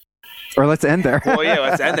there. Or let's end there. Well, yeah,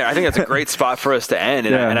 let's end there. I think that's a great spot for us to end.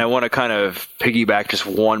 And I want to kind of piggyback just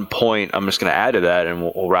one point. I'm just going to add to that, and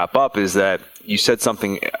we'll wrap up, is that you said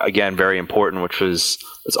something, again, very important, which was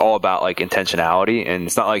it's all about intentionality. And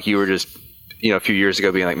it's not like you were just, a few years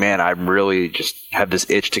ago being like, man, I really just have this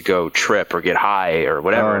itch to go trip or get high or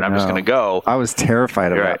whatever, and I'm just going to go. I was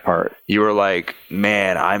terrified of that part. You were like,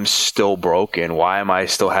 man, I'm still broken. Why am I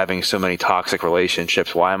still having so many toxic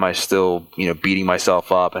relationships? Why am I still, beating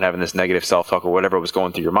myself up and having this negative self-talk or whatever was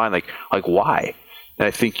going through your mind? Like why? And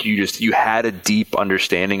I think you had a deep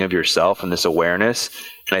understanding of yourself and this awareness.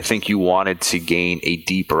 And I think you wanted to gain a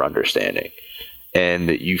deeper understanding. And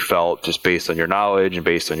that you felt, just based on your knowledge and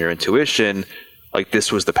based on your intuition, like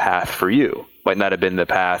this was the path for you. Might not have been the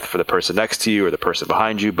path for the person next to you or the person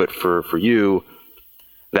behind you, but for you,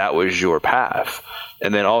 that was your path.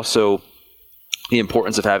 And then also the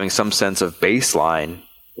importance of having some sense of baseline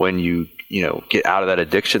when you get out of that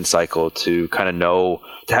addiction cycle, to kind of know,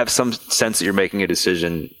 to have some sense that you're making a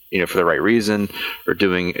decision, for the right reason, or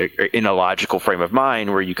doing in a logical frame of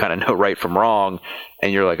mind where you kind of know right from wrong.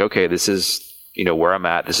 And you're like, okay, this is, where I'm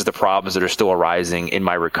at. This is the problems that are still arising in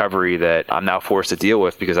my recovery that I'm now forced to deal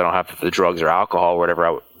with because I don't have the drugs or alcohol or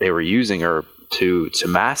whatever they were using or to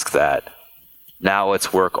mask that. Now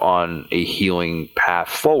let's work on a healing path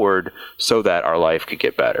forward so that our life could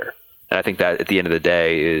get better. And I think that at the end of the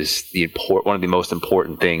day is one of the most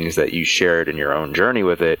important things that you shared in your own journey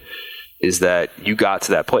with it, is that you got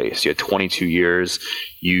to that place. You had 22 years.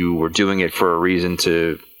 You were doing it for a reason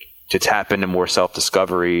to tap into more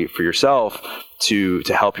self-discovery for yourself, to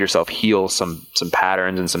help yourself heal some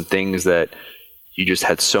patterns and some things that you just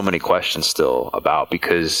had so many questions still about,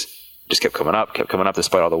 because it just kept coming up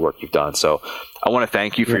despite all the work you've done. So I want to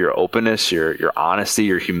thank you for your openness, your honesty,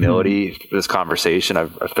 your humility for this conversation.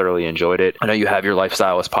 I've thoroughly enjoyed it. I know you have your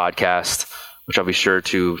Lifestylist podcast, which I'll be sure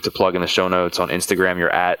to plug in the show notes. On Instagram, you're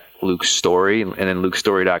at Luke Story, and then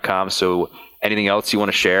lukestory.com. So anything else you want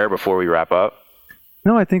to share before we wrap up?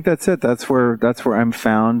 No, I think that's it. That's where I'm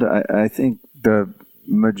found. I think the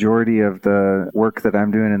majority of the work that I'm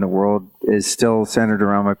doing in the world is still centered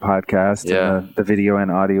around my podcast and the video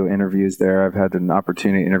and audio interviews there. I've had an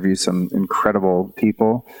opportunity to interview some incredible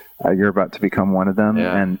people. You're about to become one of them.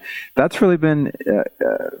 Yeah. And that's really been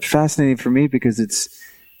fascinating for me, because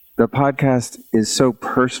the podcast is so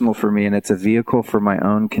personal for me, and it's a vehicle for my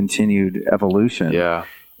own continued evolution. Yeah.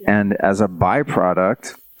 And as a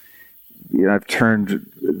byproduct, I've turned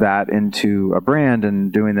that into a brand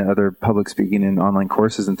and doing the other public speaking and online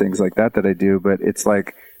courses and things like that I do. But it's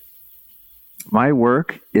like, my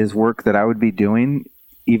work is work that I would be doing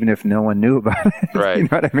even if no one knew about it. Right. You know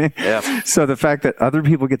what I mean? Yeah. So the fact that other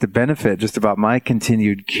people get to benefit just about my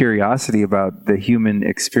continued curiosity about the human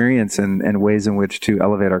experience and ways in which to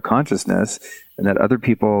elevate our consciousness, and that other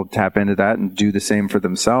people tap into that and do the same for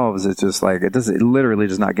themselves, it's just like, it literally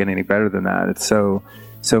does not get any better than that. It's so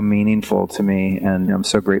meaningful to me, and I'm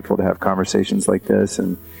so grateful to have conversations like this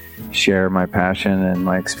and share my passion and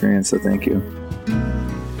my experience. So thank you.